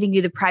people aren't giving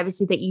you the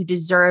privacy that you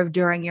deserve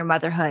during your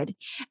motherhood.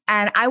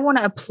 And I want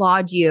to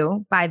applaud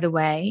you, by the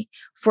way,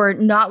 for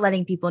not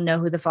letting people know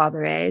who the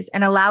father is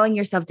and allowing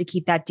yourself to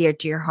keep that dear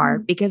to your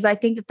heart, because I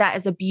think that that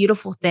is a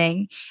beautiful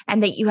thing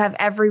and that you have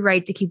every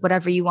right to keep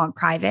whatever you want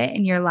private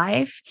in your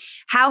life.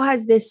 How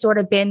has this sort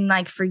of been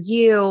like for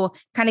you,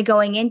 kind of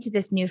going into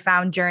this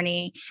newfound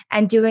journey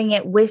and doing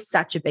it with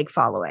such a big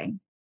following?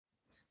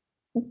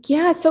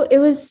 Yeah, so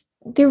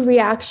the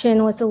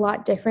reaction was a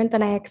lot different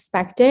than I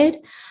expected.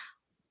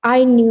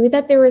 I knew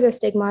that there was a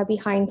stigma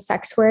behind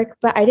sex work,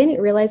 but I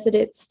didn't realize that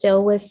it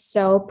still was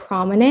so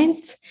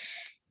prominent.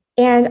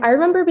 And I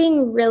remember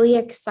being really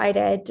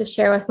excited to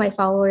share with my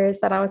followers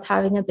that I was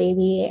having a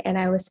baby and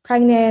I was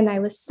pregnant. I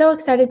was so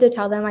excited to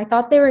tell them. I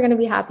thought they were going to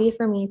be happy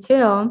for me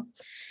too.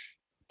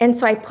 And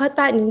so I put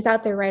that news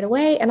out there right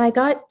away, and I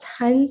got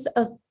tons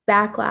of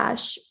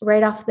backlash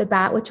right off the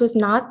bat, which was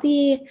not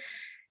the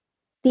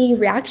the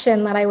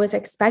reaction that I was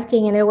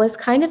expecting. And it was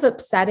kind of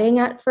upsetting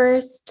at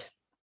first.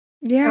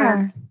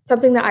 Yeah.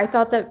 Something that I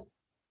thought that,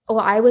 well,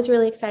 I was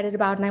really excited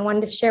about and I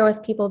wanted to share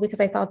with people because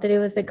I thought that it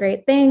was a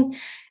great thing.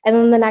 And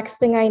then the next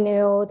thing I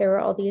knew, there were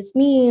all these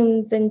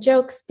memes and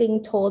jokes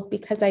being told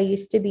because I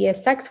used to be a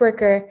sex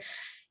worker,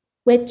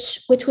 which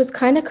was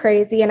kind of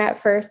crazy. And at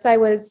first I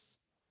was,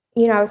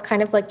 I was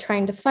kind of like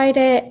trying to fight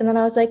it. And then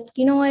I was like,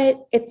 you know what?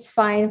 It's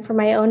fine for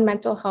my own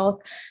mental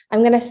health. I'm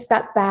going to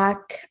step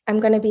back. I'm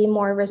going to be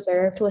more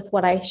reserved with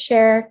what I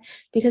share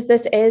because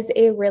this is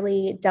a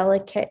really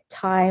delicate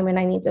time and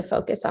I need to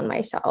focus on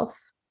myself.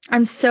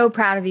 I'm so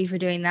proud of you for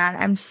doing that.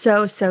 I'm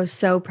so, so,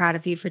 so proud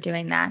of you for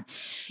doing that.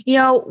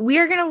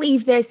 We're going to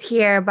leave this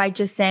here by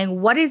just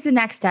saying, what is the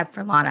next step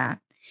for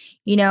Lana?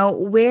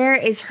 Where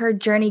is her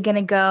journey going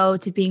to go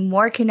to being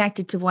more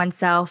connected to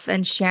oneself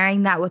and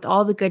sharing that with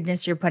all the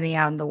goodness you're putting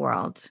out in the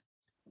world?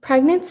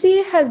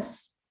 Pregnancy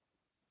has,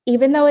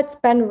 even though it's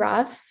been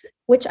rough,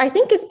 which I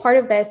think is part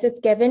of this, it's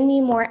given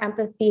me more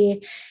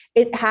empathy.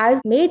 It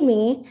has made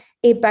me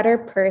a better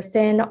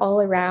person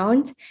all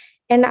around.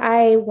 And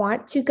I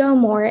want to go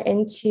more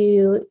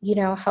into,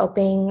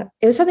 helping.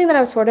 It was something that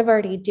I was sort of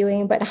already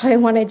doing, but I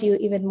want to do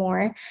even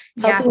more,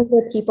 helping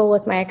the people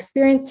with my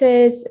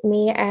experiences.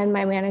 Me and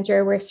my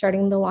manager, we're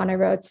starting the Lana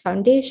Rhodes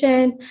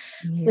Foundation,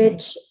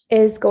 which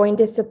is going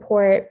to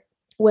support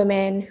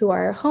women who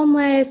are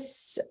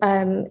homeless,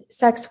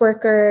 sex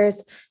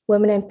workers,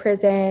 women in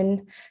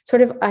prison,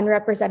 sort of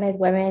unrepresented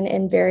women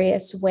in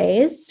various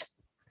ways.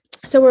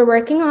 So we're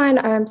working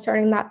on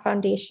starting that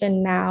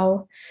foundation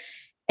now.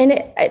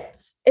 And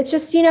it's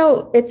just,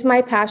 it's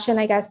my passion,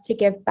 I guess, to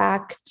give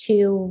back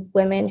to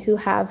women who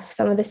have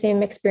some of the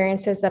same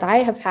experiences that I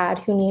have had,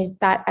 who need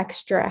that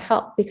extra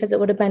help, because it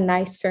would have been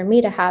nice for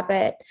me to have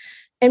it.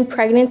 And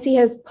pregnancy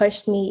has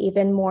pushed me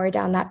even more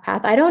down that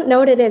path. I don't know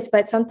what it is,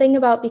 but something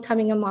about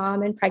becoming a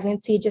mom and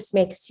pregnancy just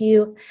makes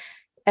you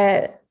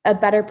a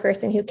better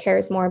person who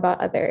cares more about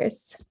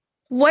others.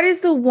 What is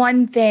the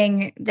one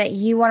thing that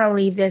you want to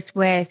leave this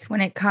with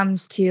when it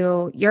comes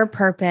to your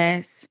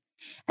purpose?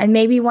 And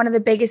maybe one of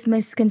the biggest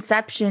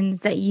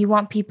misconceptions that you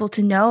want people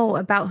to know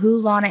about who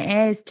Lana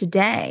is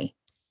today?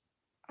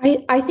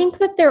 I think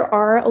that there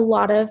are a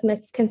lot of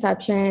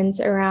misconceptions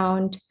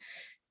around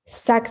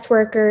sex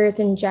workers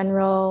in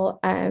general.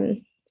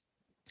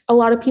 A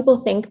lot of people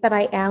think that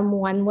I am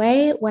one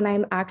way when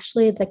I'm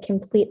actually the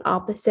complete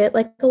opposite.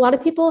 Like, a lot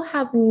of people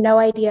have no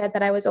idea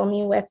that I was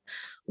only with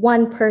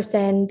one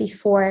person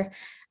before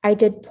I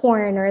did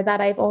porn, or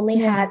that I've only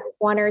had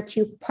one or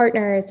two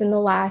partners in the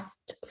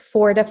last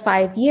 4 to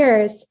 5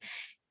 years.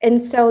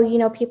 And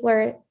so, people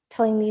are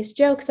telling these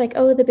jokes like,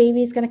 oh, the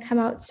baby's going to come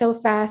out so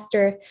fast,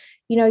 or,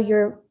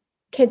 your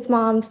kid's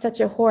mom's such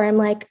a whore. I'm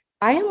like,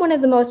 I am one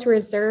of the most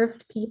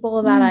reserved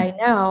people that I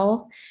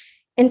know.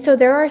 And so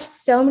there are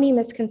so many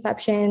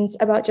misconceptions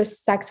about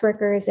just sex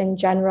workers in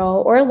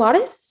general, or a lot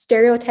of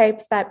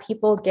stereotypes that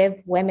people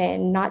give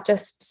women, not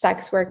just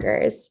sex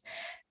workers.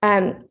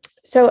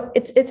 So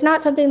it's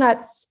not something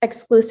that's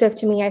exclusive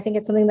to me. I think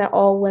it's something that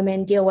all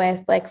women deal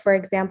with. Like, for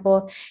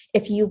example,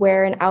 if you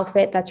wear an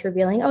outfit that's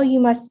revealing, oh, you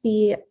must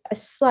be a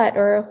slut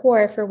or a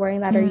whore for wearing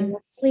that, or you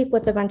must sleep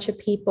with a bunch of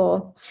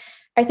people.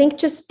 I think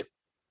just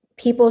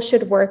people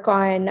should work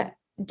on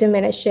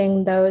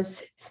diminishing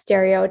those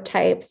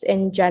stereotypes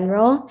in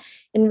general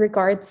in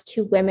regards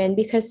to women,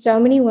 because so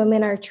many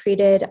women are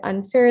treated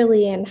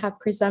unfairly and have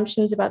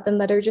presumptions about them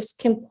that are just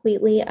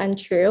completely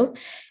untrue.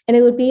 And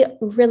it would be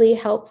really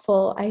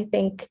helpful, I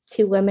think,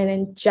 to women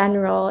in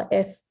general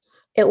if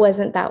it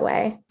wasn't that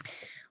way.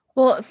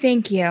 Well,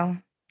 thank you.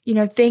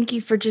 Thank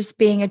you for just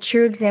being a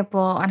true example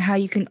on how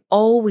you can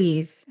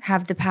always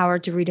have the power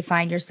to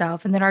redefine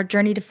yourself, and that our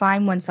journey to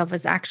find oneself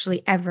is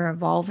actually ever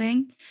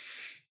evolving.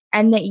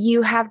 And that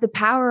you have the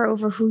power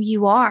over who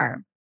you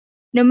are,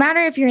 no matter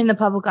if you're in the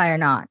public eye or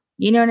not.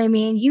 You know what I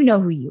mean? You know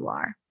who you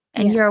are.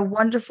 And you're a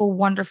wonderful,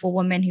 wonderful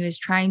woman who is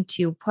trying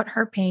to put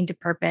her pain to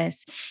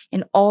purpose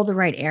in all the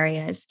right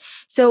areas.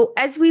 So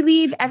as we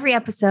leave every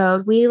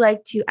episode, we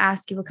like to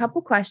ask you a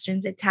couple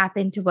questions that tap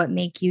into what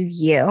make you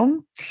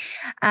you.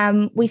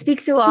 We speak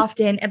so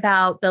often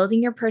about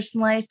building your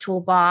personalized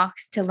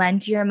toolbox to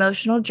lend to your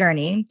emotional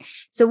journey.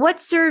 So what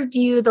served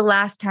you the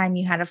last time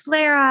you had a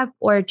flare-up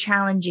or a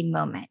challenging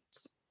moment?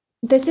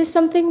 This is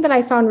something that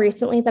I found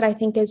recently that I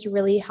think is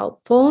really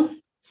helpful.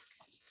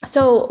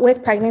 So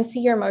with pregnancy,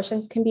 your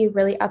emotions can be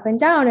really up and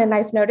down. And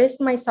I've noticed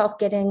myself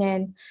getting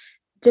in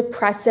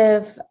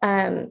depressive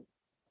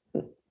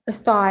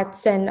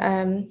thoughts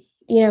and,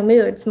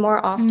 moods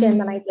more often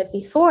than I did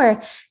before.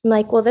 I'm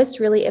like, well, this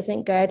really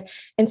isn't good.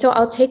 And so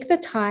I'll take the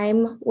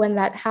time when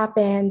that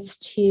happens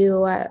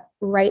to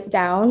write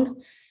down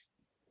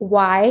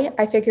why.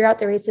 I figure out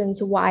the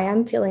reasons why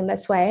I'm feeling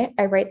this way.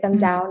 I write them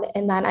down,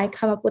 and then I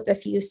come up with a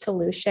few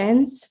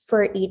solutions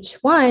for each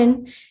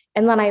one.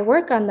 And then I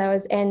work on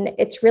those. And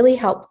it's really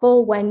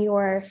helpful when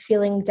you're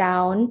feeling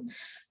down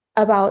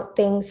about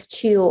things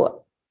to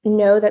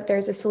know that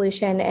there's a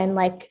solution and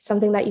like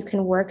something that you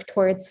can work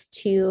towards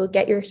to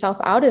get yourself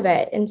out of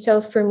it. And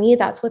so for me,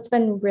 that's what's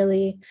been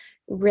really,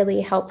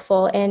 really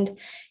helpful. And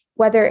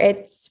whether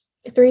it's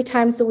 3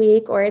 times a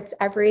week or it's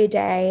every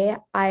day,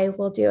 I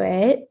will do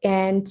it.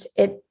 And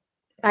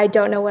I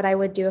don't know what I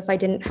would do if I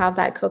didn't have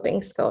that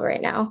coping skill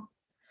right now.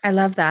 I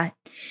love that.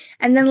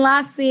 And then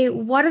lastly,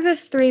 what are the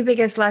 3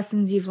 biggest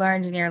lessons you've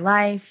learned in your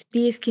life?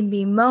 These can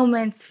be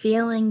moments,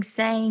 feelings,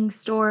 sayings,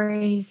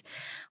 stories,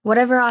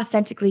 whatever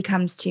authentically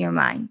comes to your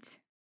mind.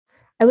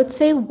 I would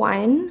say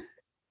 1,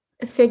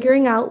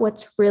 figuring out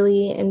what's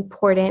really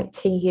important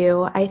to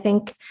you. I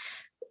think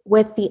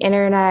with the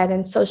internet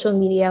and social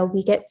media,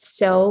 we get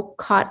so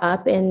caught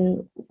up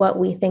in what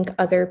we think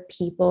other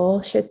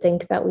people should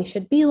think that we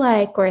should be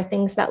like, or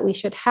things that we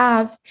should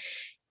have,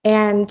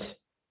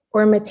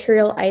 or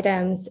material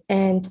items.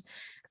 And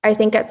I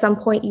think at some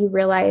point you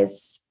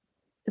realize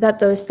that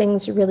those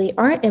things really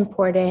aren't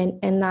important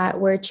and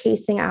that we're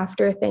chasing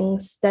after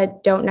things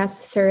that don't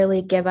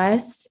necessarily give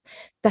us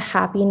the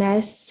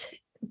happiness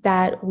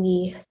that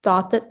we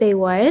thought that they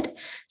would.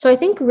 So I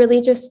think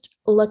really just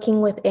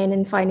looking within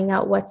and finding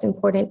out what's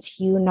important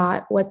to you,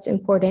 not what's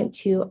important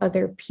to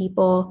other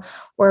people,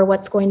 or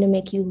what's going to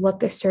make you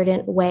look a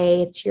certain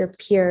way to your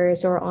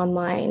peers or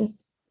online.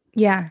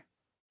 Yeah.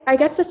 I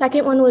guess the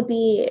second one would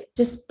be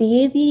just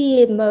be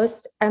the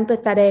most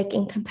empathetic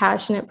and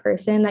compassionate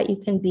person that you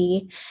can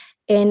be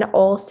in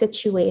all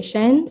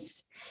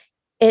situations.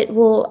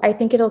 I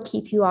think it'll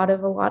keep you out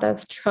of a lot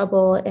of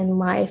trouble in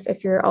life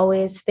if you're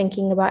always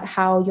thinking about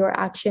how your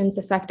actions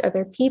affect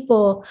other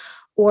people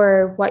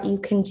or what you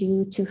can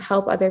do to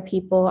help other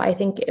people. I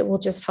think it will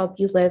just help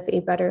you live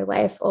a better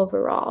life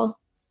overall.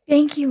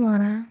 Thank you,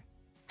 Lana.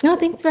 No,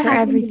 thanks for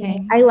having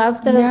everything. me. I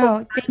love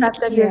the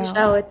concept of your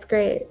show. It's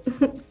great.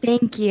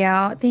 Thank you.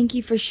 Thank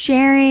you for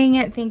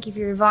sharing. Thank you for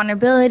your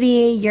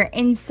vulnerability, your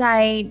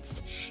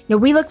insights.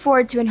 We look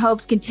forward to and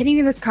hopes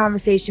continuing this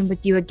conversation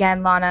with you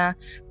again, Lana.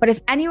 But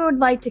if anyone would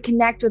like to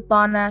connect with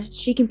Lana,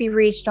 she can be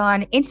reached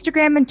on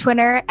Instagram and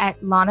Twitter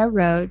at Lana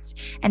Rhodes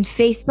and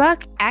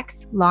Facebook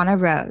X Lana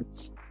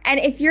Rhodes. And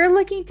if you're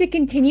looking to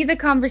continue the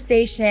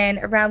conversation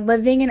around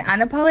living an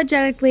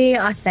unapologetically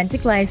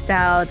authentic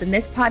lifestyle, then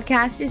this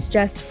podcast is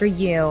just for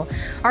you.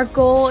 Our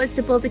goal is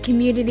to build a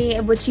community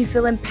in which you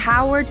feel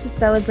empowered to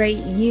celebrate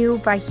you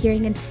by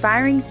hearing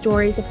inspiring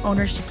stories of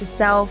ownership to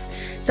self,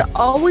 to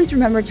always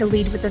remember to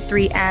lead with the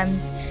 3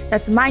 M's.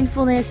 That's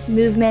mindfulness,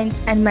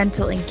 movement, and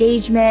mental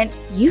engagement.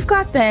 You've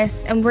got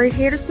this, and we're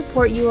here to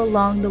support you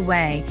along the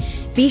way.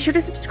 Be sure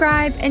to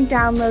subscribe and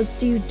download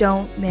so you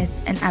don't miss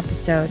an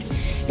episode.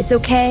 It's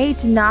okay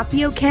to not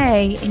be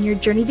okay in your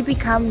journey to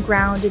become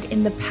grounded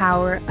in the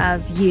power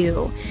of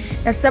you.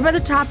 Now, some of the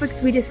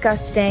topics we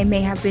discussed today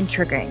may have been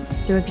triggering.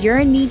 So if you're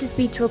in need to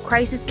speak to a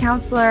crisis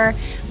counselor,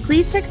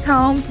 please text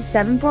HOME to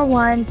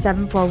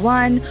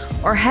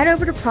 741-741 or head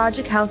over to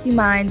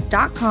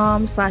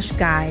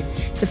projecthealthyminds.com/guide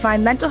to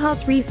find mental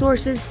health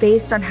resources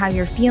based on how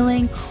you're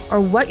feeling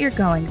or what you're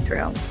going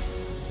through.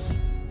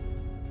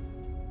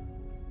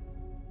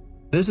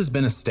 This has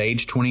been a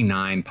Stage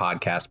 29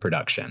 podcast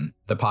production.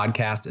 The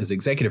podcast is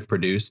executive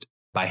produced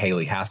by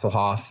Haley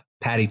Hasselhoff,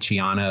 Patty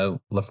Ciano,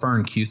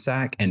 LaFern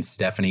Cusack, and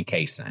Stephanie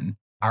Kaysen.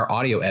 Our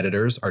audio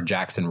editors are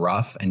Jackson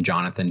Ruff and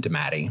Jonathan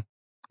DeMatti.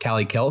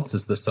 Callie Keltz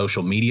is the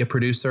social media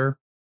producer,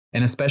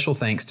 and a special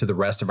thanks to the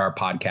rest of our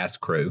podcast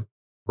crew,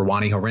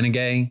 Rawani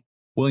Horenegay,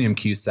 William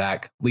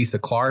Cusack, Lisa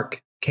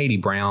Clark, Katie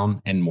Brown,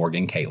 and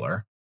Morgan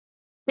Kaler.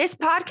 This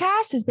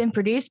podcast has been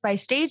produced by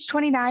Stage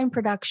 29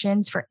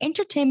 Productions for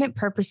entertainment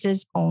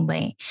purposes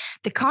only.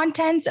 The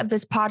contents of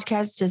this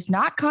podcast does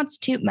not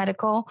constitute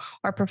medical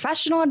or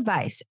professional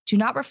advice, do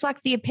not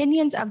reflect the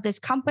opinions of this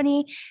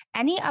company,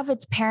 any of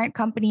its parent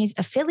companies,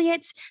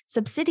 affiliates,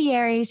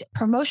 subsidiaries,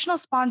 promotional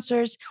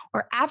sponsors,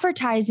 or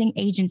advertising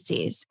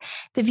agencies.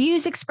 The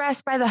views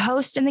expressed by the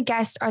host and the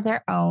guests are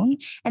their own,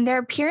 and their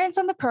appearance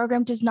on the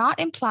program does not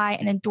imply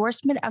an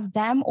endorsement of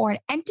them or an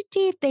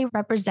entity they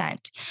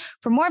represent.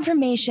 For more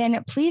information,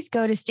 please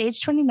go to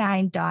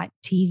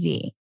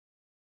stage29.tv.